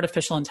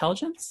artificial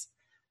intelligence.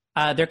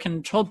 They're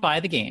controlled by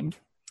the game,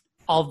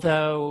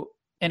 although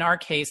in our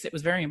case, it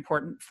was very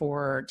important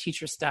for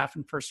teacher, staff,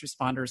 and first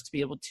responders to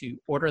be able to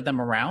order them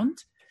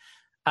around,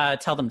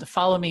 tell them to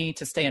follow me,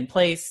 to stay in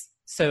place.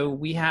 So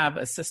we have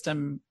a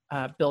system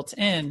built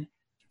in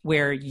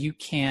where you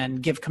can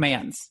give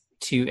commands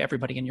to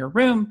everybody in your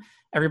room,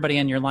 everybody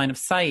in your line of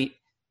sight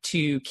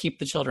to keep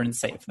the children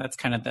safe. That's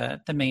kind of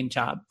the main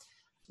job.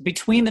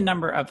 Between the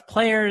number of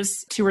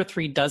players, 2 or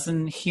 3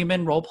 dozen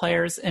human role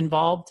players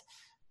involved,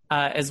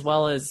 as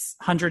well as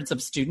hundreds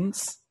of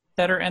students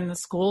that are in the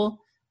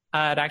school,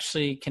 it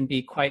actually can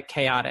be quite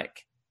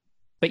chaotic.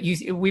 But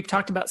we've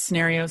talked about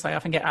scenarios. I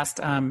often get asked,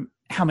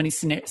 how many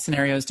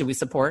scenarios do we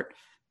support?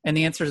 And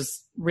the answer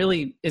is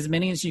really as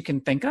many as you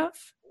can think of.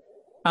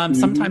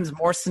 Sometimes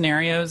more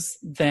scenarios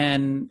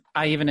than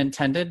I even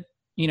intended,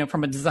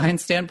 from a design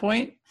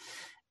standpoint.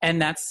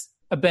 And that's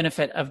a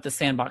benefit of the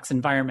sandbox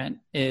environment,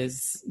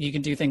 is you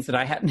can do things that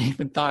I hadn't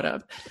even thought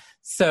of.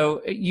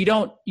 So you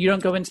don't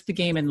go into the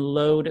game and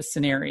load a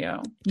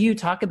scenario. You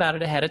talk about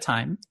it ahead of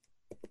time,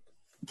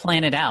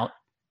 plan it out,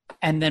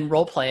 and then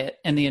role play it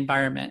in the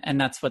environment. And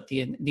that's what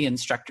the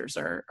instructors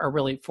are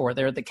really for.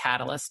 They're the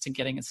catalyst to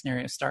getting a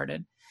scenario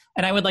started.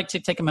 And I would like to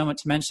take a moment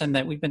to mention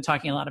that we've been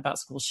talking a lot about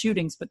school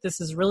shootings, but this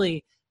is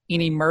really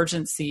an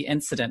emergency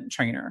incident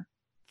trainer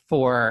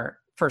for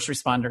first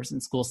responders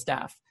and school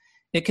staff.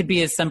 It could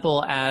be as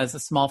simple as a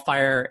small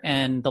fire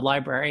in the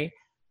library,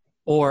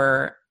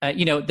 or,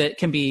 that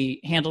can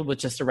be handled with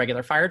just a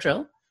regular fire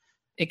drill.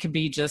 It could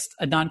be just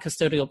a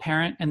non-custodial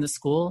parent in the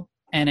school,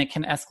 and it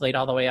can escalate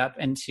all the way up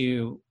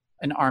into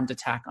an armed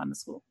attack on the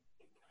school.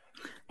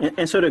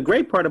 And so the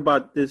great part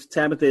about this,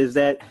 Tabitha, is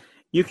that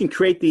you can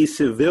create these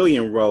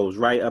civilian roles,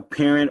 right? A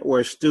parent or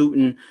a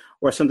student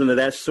or something of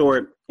that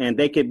sort, and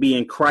they could be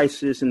in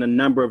crisis in a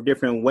number of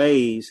different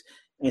ways.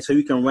 And so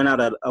you can run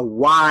out a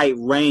wide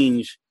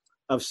range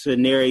of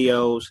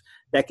scenarios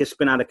that can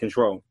spin out of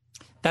control.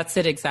 That's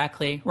it,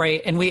 exactly,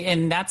 right.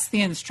 And that's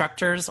the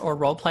instructors or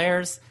role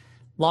players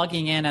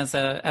logging in as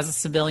a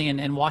civilian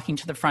and walking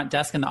to the front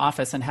desk in the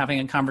office and having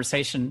a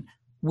conversation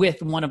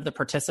with one of the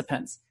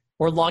participants,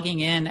 or logging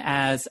in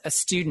as a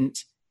student.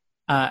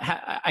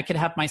 I could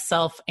have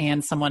myself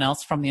and someone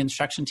else from the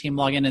instruction team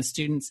log in as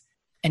students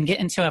and get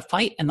into a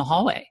fight in the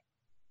hallway,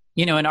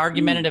 an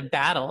argumentative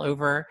battle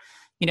over,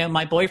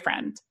 my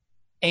boyfriend.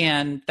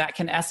 And that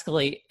can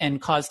escalate and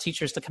cause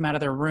teachers to come out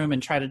of their room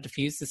and try to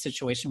diffuse the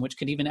situation, which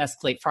could even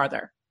escalate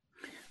farther.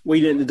 Well,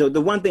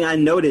 the one thing I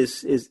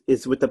noticed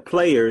is with the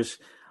players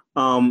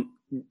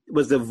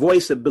was the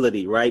voice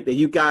ability, right? That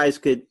you guys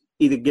could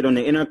either get on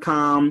the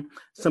intercom.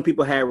 Some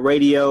people had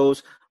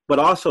radios, but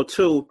also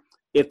too,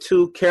 if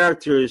 2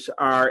 characters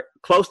are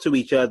close to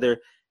each other,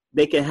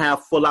 they can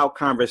have full out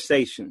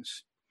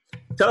conversations.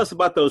 Tell us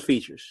about those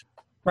features.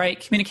 Right.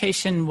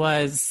 Communication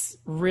was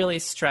really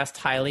stressed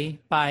highly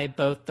by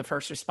both the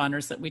first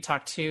responders that we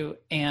talked to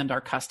and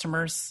our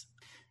customers.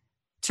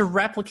 To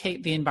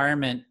replicate the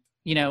environment,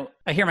 I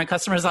hear my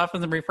customers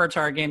often refer to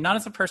our game not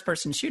as a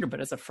first-person shooter, but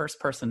as a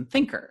first-person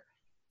thinker.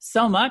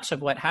 So much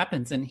of what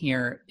happens in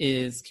here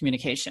is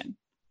communication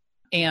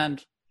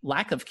and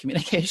lack of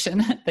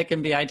communication that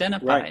can be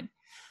identified. Right.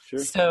 Sure.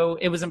 So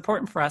it was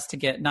important for us to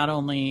get not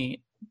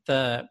only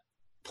the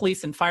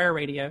police and fire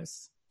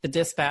radios, the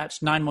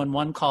dispatch,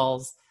 911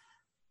 calls,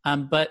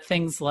 but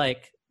things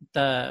like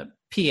the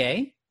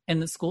PA in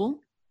the school,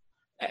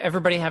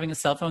 everybody having a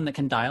cell phone that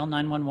can dial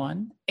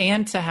 911,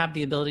 and to have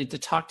the ability to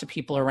talk to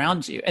people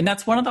around you. And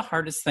that's one of the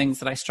hardest things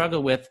that I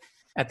struggle with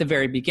at the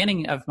very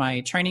beginning of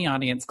my training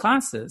audience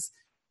classes,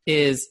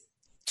 is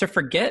to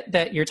forget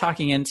that you're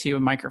talking into a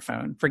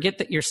microphone, forget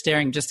that you're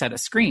staring just at a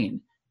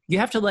screen. You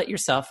have to let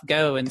yourself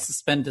go and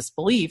suspend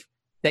disbelief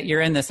that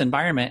you're in this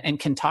environment and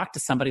can talk to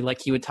somebody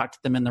like you would talk to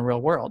them in the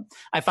real world.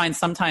 I find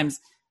sometimes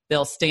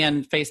they'll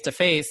stand face to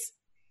face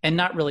and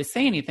not really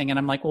say anything. And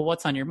I'm like, well,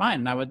 what's on your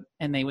mind?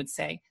 And they would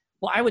say,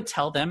 well, I would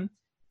tell them,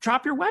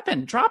 drop your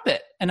weapon, drop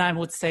it. And I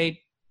would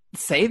say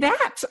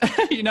that,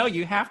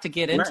 you have to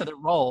get into the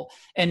role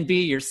and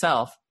be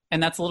yourself.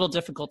 And that's a little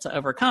difficult to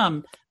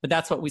overcome, but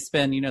that's what we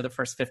spend, the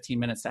first 15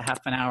 minutes to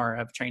half an hour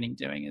of training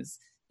doing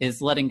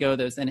is letting go of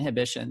those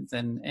inhibitions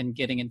and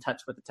getting in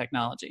touch with the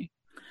technology.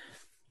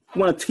 I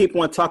want to keep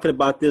on talking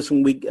about this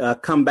when we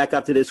come back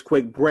after this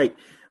quick break.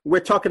 We're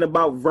talking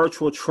about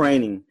virtual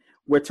training.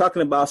 We're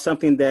talking about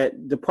something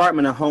that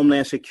Department of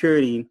Homeland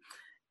Security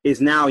is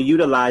now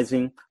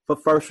utilizing for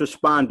first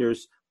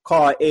responders,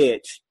 called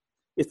EDGE.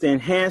 It's the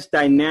enhanced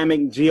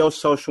dynamic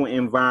geosocial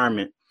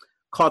environment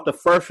called the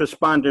First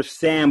Responder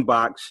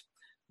Sandbox,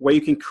 where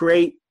you can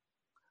create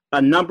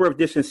a number of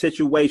different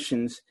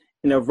situations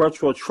in a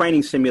virtual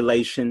training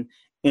simulation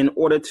in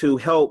order to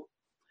help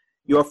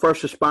your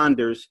first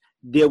responders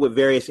deal with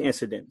various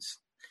incidents.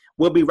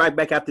 We'll be right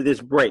back after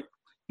this break.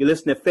 You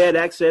listen to Fed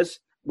Access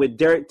with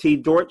Derrick T.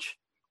 Dortch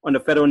on the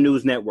Federal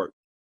News Network.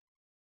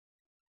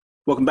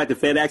 Welcome back to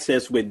Fed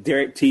Access with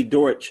Derrick T.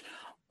 Dortch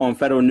on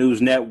Federal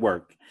News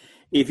Network.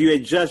 If you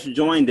had just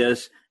joined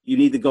us, you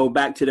need to go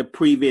back to the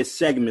previous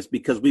segments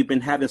because we've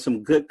been having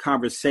some good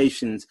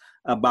conversations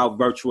about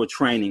virtual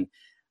training.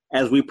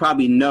 As we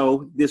probably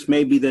know, this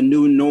may be the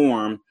new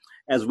norm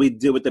as we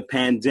deal with the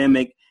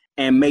pandemic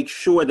and make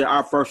sure that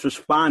our first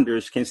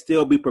responders can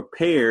still be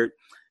prepared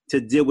to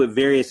deal with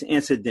various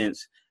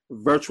incidents.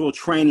 Virtual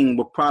training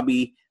will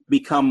probably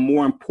become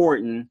more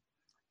important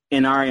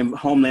in our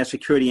Homeland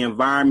Security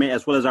environment,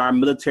 as well as our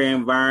military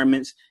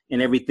environments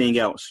and everything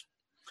else.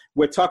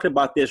 We're talking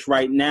about this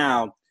right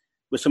now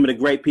with some of the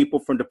great people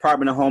from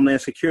Department of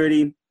Homeland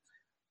Security,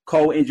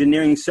 Cole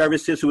Engineering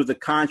Services, who was the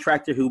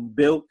contractor who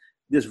built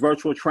this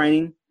virtual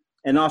training,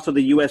 and also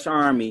the U.S.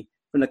 Army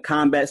from the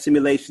Combat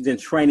Simulations and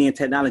Training and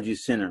Technology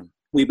Center.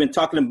 We've been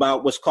talking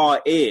about what's called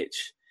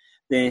EDGE,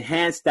 the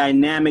Enhanced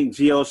Dynamic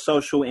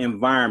Geosocial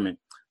Environment,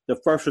 the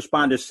First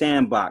Responder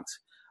Sandbox,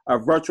 a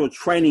virtual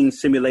training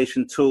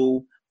simulation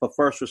tool for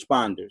first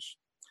responders.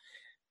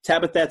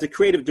 Tabitha, as the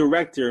creative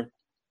director,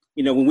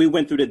 when we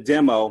went through the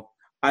demo,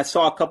 I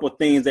saw a couple of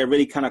things that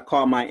really kind of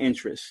caught my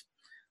interest.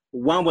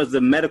 One was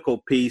the medical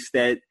piece,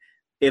 that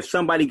if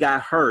somebody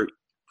got hurt,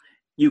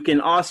 you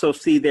can also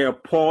see their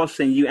pulse,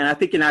 and I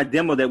think in our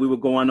demo that we were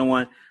going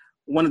on,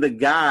 one of the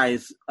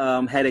guys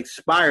had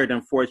expired,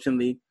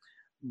 unfortunately,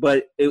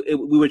 but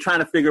we were trying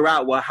to figure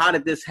out, well, how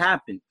did this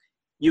happen?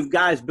 You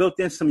guys built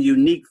in some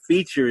unique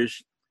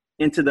features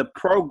into the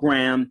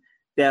program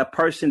that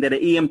an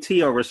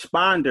EMT or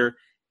responder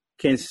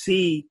can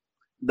see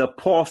the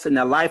pulse and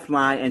the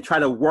lifeline and try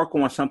to work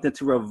on something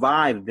to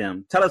revive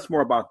them. Tell us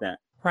more about that.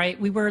 Right.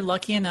 We were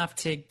lucky enough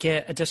to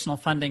get additional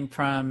funding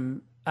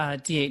from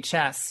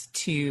DHS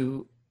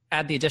to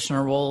add the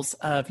additional roles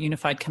of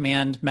Unified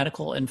Command,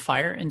 Medical, and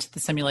Fire into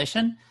the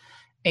simulation.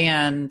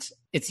 And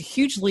it's a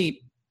huge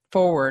leap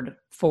forward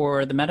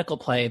for the medical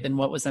play than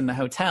what was in the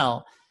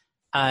hotel.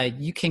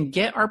 You can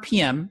get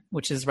RPM,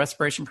 which is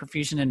respiration,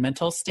 perfusion, and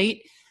mental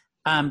state.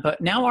 But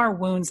now our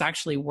wounds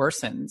actually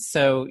worsen.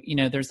 So,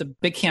 there's a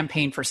big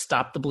campaign for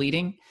Stop the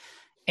Bleeding.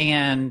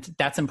 And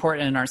that's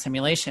important in our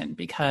simulation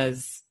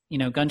because,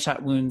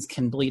 gunshot wounds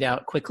can bleed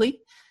out quickly.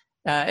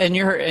 And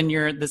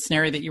the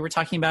scenario that you were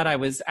talking about, I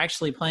was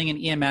actually playing an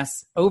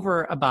EMS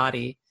over a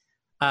body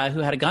who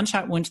had a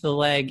gunshot wound to the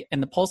leg,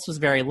 and the pulse was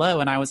very low,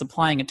 and I was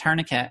applying a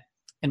tourniquet.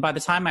 And by the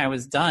time I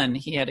was done,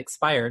 he had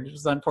expired. It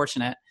was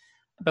unfortunate.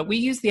 But we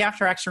used the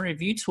after action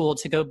review tool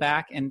to go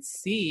back and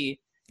see,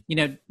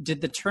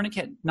 did the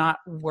tourniquet not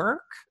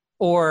work,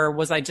 or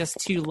was I just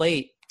too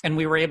late? And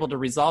we were able to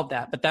resolve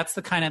that. But that's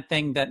the kind of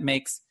thing that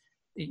makes,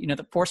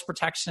 the force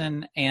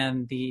protection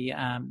and the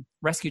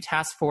rescue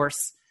task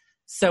force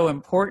so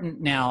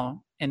important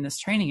now in this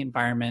training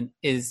environment,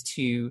 is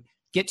to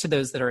get to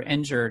those that are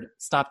injured,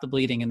 stop the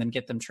bleeding, and then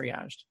get them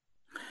triaged.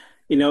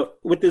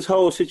 With this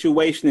whole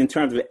situation in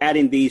terms of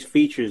adding these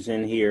features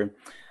in here,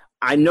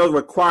 I know the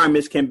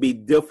requirements can be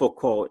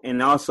difficult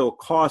and also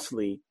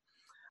costly.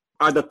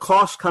 Are the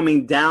costs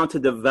coming down to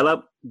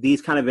develop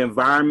these kind of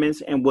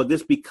environments, and will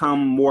this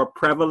become more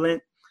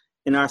prevalent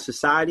in our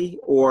society,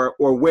 or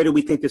where do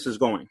we think this is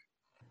going?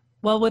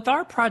 Well, with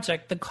our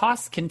project, the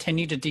costs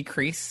continue to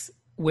decrease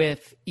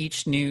with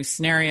each new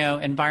scenario,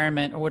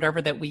 environment, or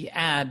whatever that we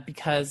add,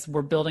 because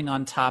we're building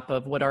on top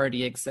of what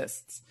already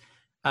exists.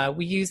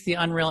 We use the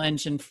Unreal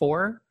Engine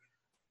 4,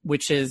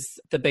 which is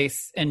the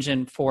base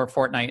engine for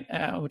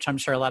Fortnite, which I'm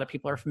sure a lot of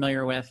people are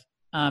familiar with.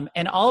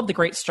 And all of the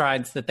great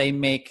strides that they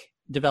make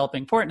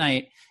developing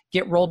Fortnite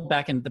get rolled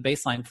back into the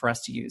baseline for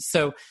us to use.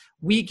 So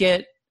we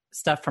get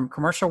stuff from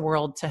commercial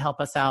world to help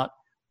us out.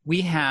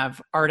 We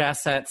have art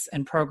assets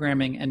and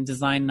programming and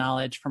design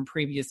knowledge from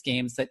previous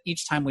games that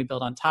each time we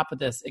build on top of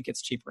this, it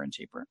gets cheaper and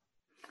cheaper.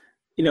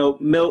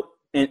 Milt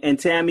and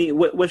Tammy,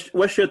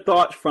 what's your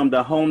thoughts from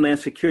the Homeland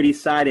Security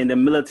side and the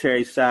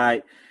military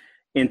side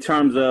in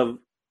terms of,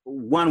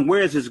 one,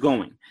 where is this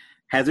going?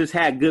 Has this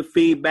had good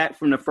feedback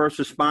from the first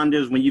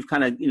responders when you've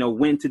kind of,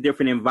 went to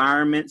different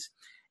environments?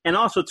 And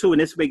also, too,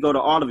 and this may go to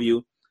all of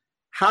you,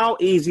 how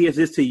easy is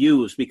this to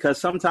use? Because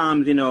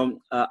sometimes,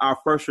 our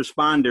first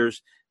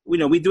responders,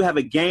 we do have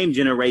a game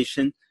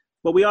generation,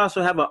 but we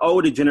also have an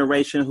older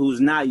generation who's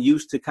not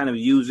used to kind of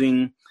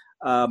using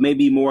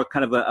maybe more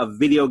kind of a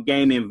video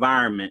game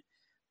environment.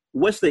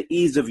 What's the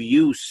ease of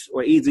use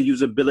or ease of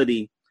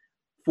usability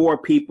for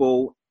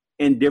people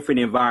in different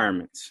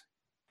environments?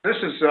 This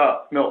is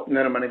Milt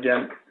Ninneman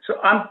again. So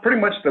I'm pretty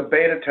much the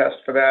beta test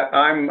for that.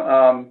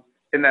 I'm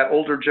in that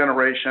older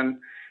generation,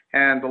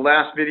 and the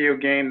last video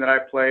game that I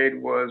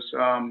played was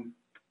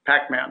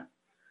Pac-Man.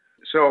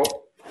 So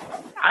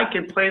I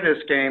can play this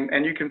game,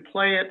 and you can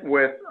play it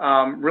with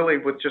really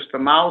with just the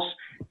mouse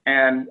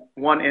and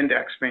one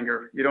index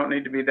finger. You don't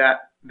need to be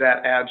that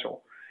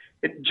agile.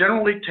 It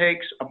generally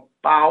takes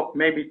about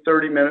maybe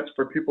 30 minutes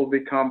for people to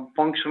become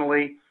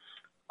functionally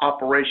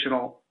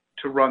operational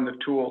to run the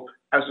tool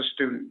as a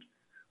student.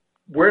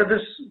 Where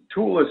this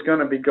tool is going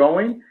to be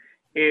going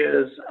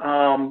is,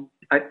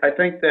 I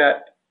think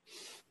that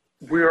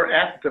we're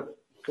at the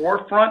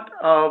forefront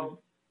of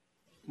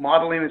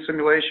modeling and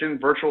simulation,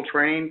 virtual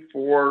training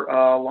for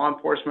law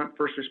enforcement,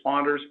 first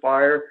responders,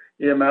 fire,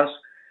 EMS,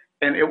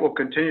 and it will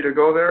continue to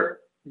go there,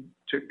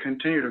 to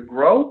continue to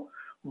grow,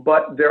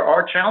 but there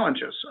are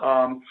challenges.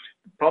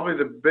 Probably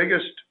the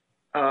biggest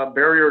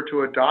barrier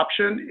to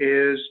adoption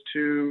is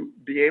to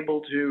be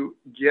able to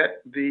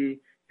get the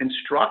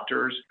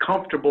instructors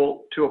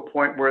comfortable to a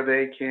point where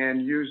they can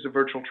use the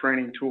virtual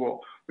training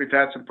tool. We've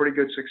had some pretty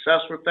good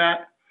success with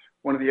that.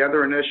 One of the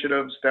other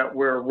initiatives that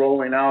we're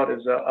rolling out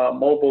is a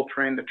mobile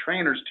train the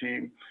trainers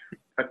team,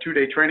 a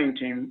 2-day training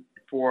team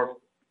for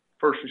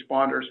first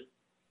responders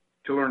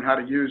to learn how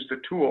to use the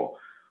tool.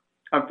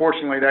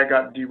 Unfortunately, that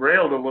got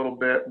derailed a little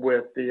bit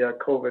with the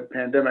COVID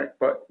pandemic,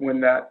 but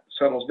when that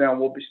settles down,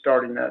 we'll be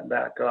starting that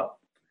back up.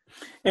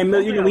 And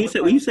when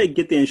you say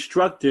get the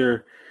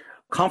instructor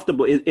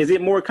comfortable, is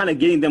it more kind of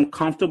getting them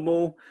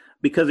comfortable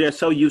because they're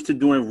so used to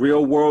doing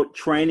real world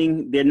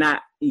training? They're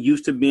not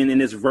used to being in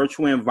this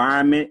virtual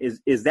environment.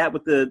 Is that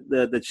what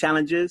the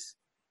challenge is?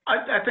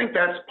 I think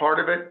that's part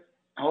of it.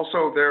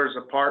 Also, there's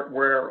a part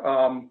where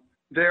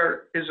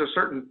there is a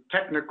certain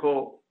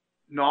technical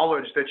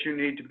knowledge that you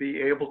need to be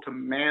able to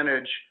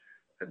manage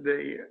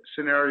the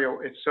scenario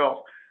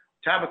itself.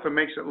 Tabitha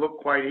makes it look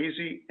quite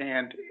easy,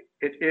 and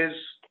it is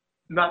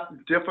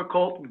not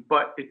difficult,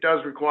 but it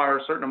does require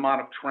a certain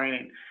amount of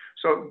training.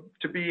 So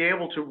to be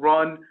able to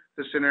run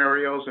the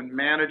scenarios and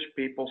manage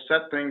people,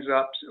 set things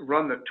up,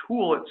 run the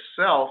tool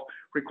itself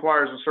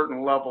requires a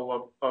certain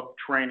level of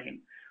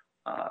training.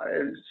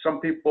 Some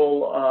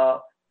people,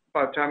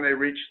 by the time they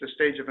reach the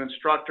stage of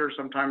instructor,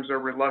 sometimes they're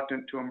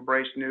reluctant to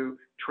embrace new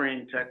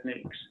training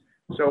techniques.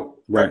 So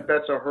right.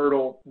 That's a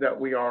hurdle that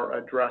we are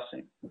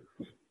addressing.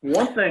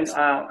 One thing,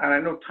 and I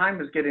know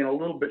time is getting a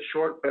little bit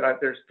short, but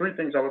there's 3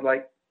 things I would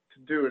like to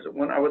do. Is that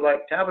one, I would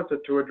like Tabitha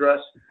to address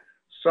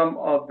some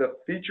of the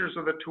features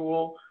of the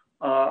tool,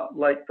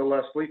 like the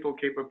less lethal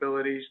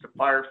capabilities, the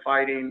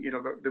firefighting,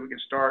 that we can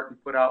start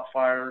and put out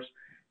fires.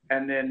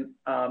 And then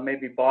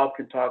maybe Bob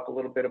could talk a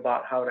little bit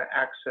about how to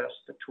access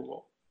the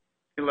tool,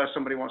 unless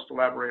somebody wants to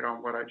elaborate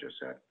on what I just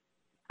said.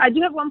 I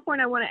do have one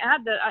point I want to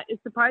add that it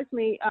surprised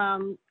me,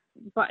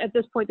 but at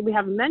this point that we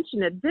haven't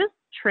mentioned it. This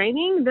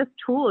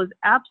tool is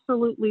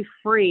absolutely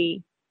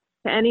free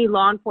to any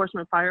law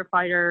enforcement,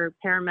 firefighter,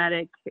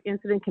 paramedic,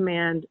 incident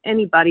command,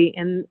 anybody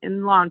in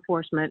law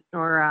enforcement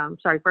or,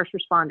 first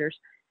responders.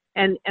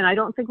 And I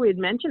don't think we had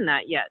mentioned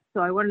that yet.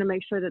 So I wanted to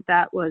make sure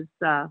that was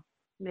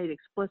made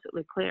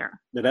explicitly clear.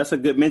 That's a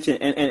good mention.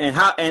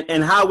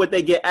 And how would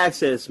they get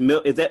access?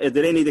 Do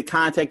they need to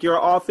contact your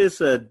office,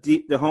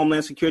 the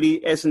Homeland Security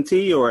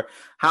S&T, or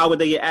how would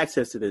they get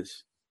access to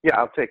this? Yeah,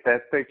 I'll take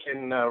that. They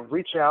can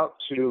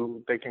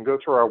they can go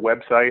through our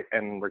website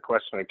and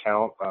request an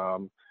account.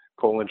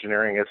 Cole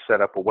Engineering has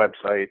set up a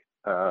website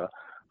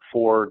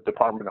for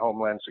Department of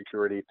Homeland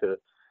Security to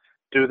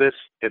do this.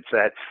 It's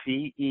at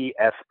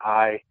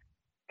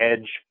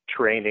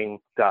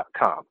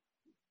CEFIEdgetraining.com.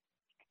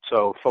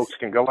 So folks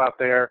can go out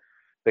there,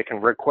 they can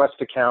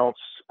request accounts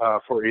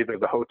for either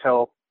the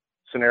hotel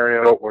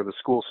scenario or the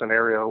school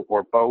scenario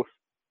or both.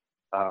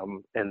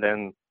 And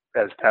then,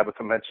 as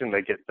Tabitha mentioned,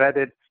 they get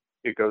vetted.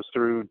 It goes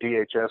through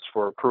DHS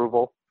for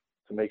approval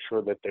to make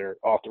sure that they're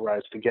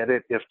authorized to get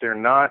it. If they're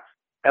not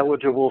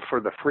eligible for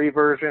the free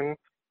version,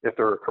 if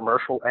they're a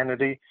commercial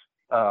entity,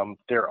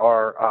 there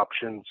are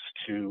options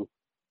to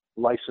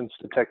license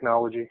the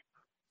technology.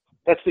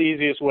 That's the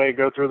easiest way.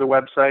 Go through the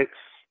website.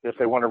 If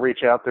they want to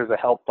reach out, there's a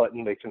help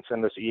button. They can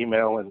send us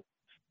email and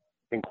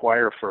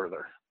inquire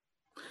further.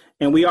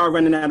 And we are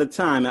running out of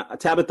time.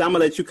 Tabitha, I'm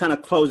going to let you kind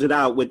of close it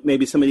out with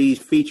maybe some of these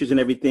features and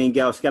everything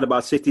else. Got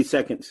about 60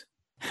 seconds.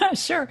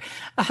 Sure.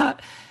 I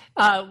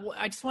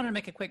just wanted to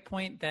make a quick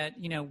point that,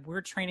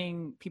 we're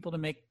training people to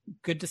make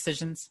good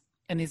decisions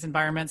in these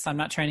environments. I'm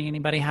not training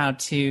anybody how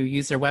to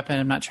use their weapon.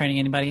 I'm not training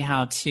anybody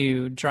how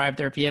to drive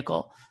their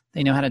vehicle.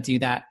 They know how to do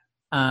that.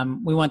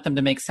 We want them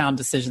to make sound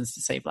decisions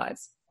to save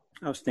lives.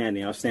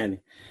 Outstanding.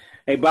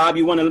 Hey, Bob,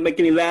 you want to make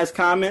any last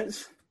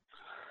comments?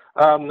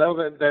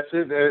 No, that's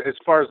it. As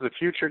far as the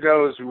future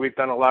goes, we've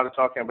done a lot of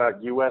talking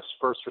about U.S.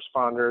 first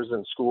responders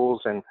and schools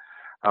and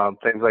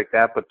things like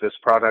that, but this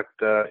product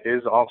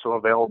is also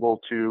available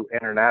to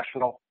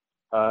international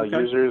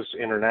users,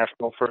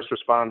 international first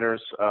responders.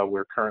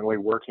 We're currently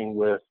working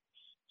with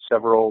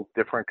several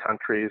different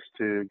countries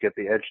to get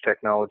the edge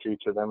technology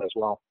to them as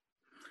well.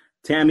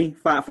 Tammy,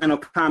 final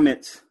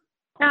comments.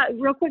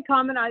 Real quick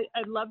comment.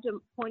 I'd love to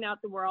point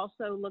out that we're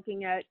also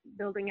looking at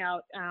building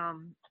out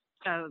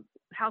a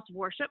house of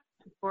worship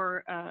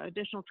for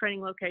additional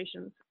training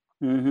locations.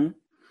 Mm-hmm.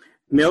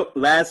 Milt,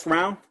 last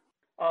round.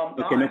 I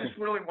just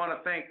really want to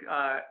thank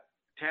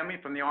Tammy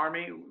from the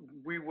Army,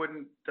 we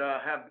wouldn't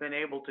have been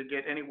able to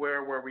get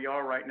anywhere where we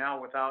are right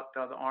now without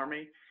the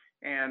Army.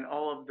 And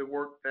all of the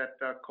work that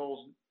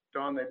Cole's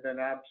done, they've been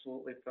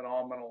absolutely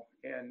phenomenal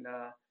in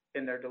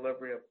their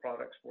delivery of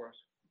products for us.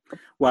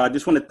 Well, I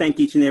just want to thank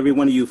each and every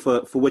one of you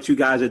for what you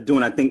guys are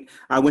doing. I think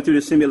I went through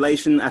the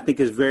simulation. I think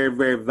it's very,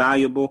 very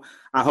valuable.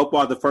 I hope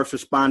all the first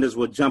responders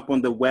will jump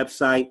on the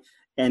website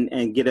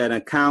and get an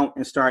account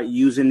and start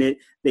using it.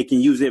 They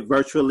can use it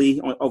virtually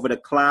over the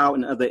cloud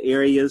and other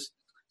areas.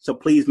 So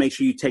please make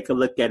sure you take a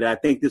look at it. I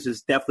think this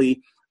is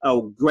definitely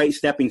a great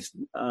stepping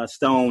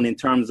stone in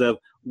terms of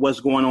what's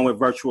going on with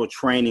virtual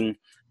training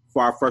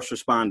for our first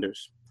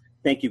responders.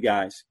 Thank you,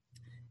 guys.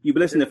 You've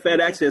been listening to Fed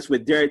Access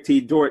with Derrick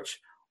T. Dortch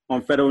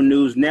on Federal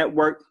News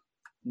Network.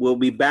 We'll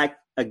be back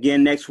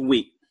again next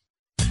week.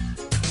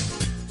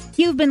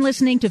 You've been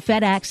listening to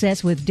Fed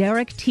Access with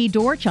Derrick T.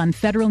 Dortch on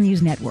Federal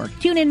News Network.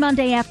 Tune in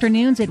Monday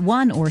afternoons at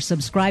 1 or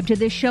subscribe to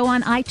this show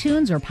on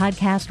iTunes or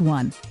Podcast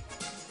One.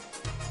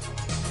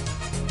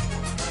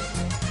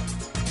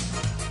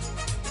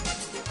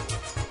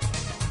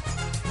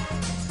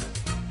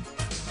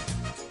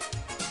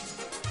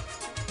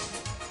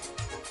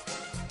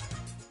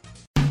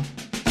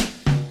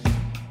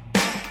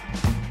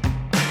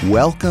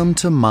 Welcome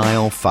to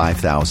mile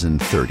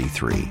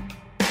 5033.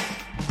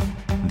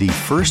 The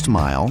first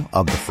mile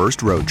of the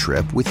first road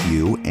trip with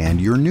you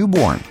and your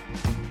newborn.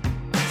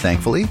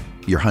 Thankfully,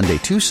 your Hyundai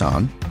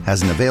Tucson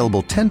has an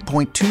available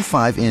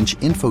 10.25-inch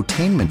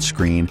infotainment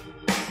screen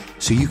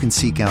so you can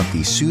seek out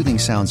the soothing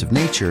sounds of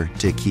nature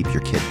to keep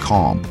your kid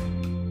calm,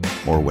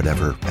 or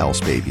whatever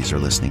else babies are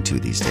listening to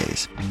these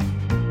days.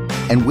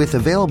 And with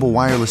available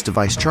wireless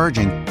device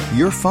charging,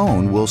 your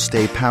phone will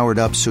stay powered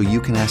up so you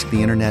can ask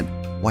the internet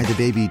why the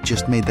baby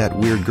just made that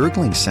weird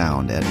gurgling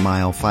sound at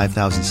mile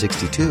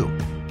 5062.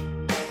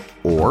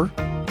 Or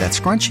that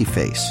scrunchy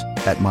face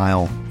at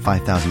mile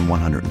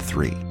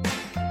 5103.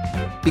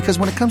 Because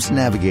when it comes to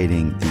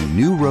navigating the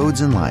new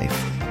roads in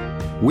life,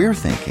 we're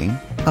thinking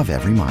of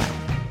every mile.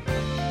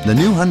 The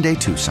new Hyundai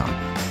Tucson.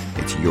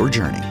 It's your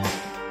journey.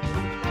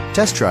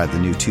 Test drive the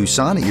new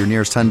Tucson at your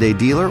nearest Hyundai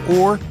dealer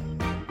or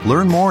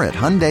learn more at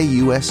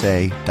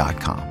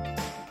HyundaiUSA.com.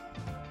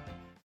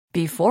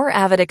 Before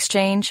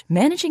AvidXchange,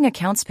 managing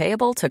accounts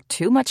payable took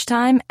too much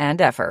time and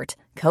effort.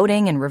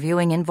 Coding and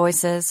reviewing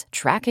invoices,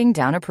 tracking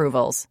down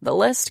approvals, the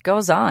list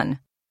goes on.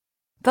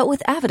 But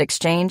with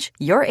AvidXchange,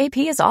 your AP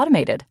is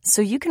automated,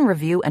 so you can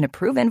review and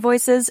approve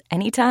invoices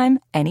anytime,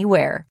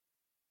 anywhere.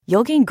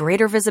 You'll gain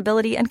greater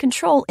visibility and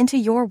control into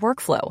your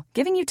workflow,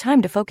 giving you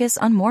time to focus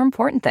on more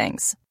important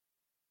things.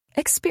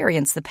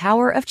 Experience the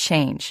power of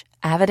change.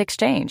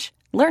 AvidXchange.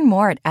 Learn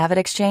more at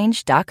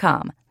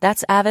AvidXchange.com.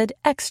 That's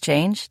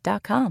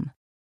AvidXchange.com.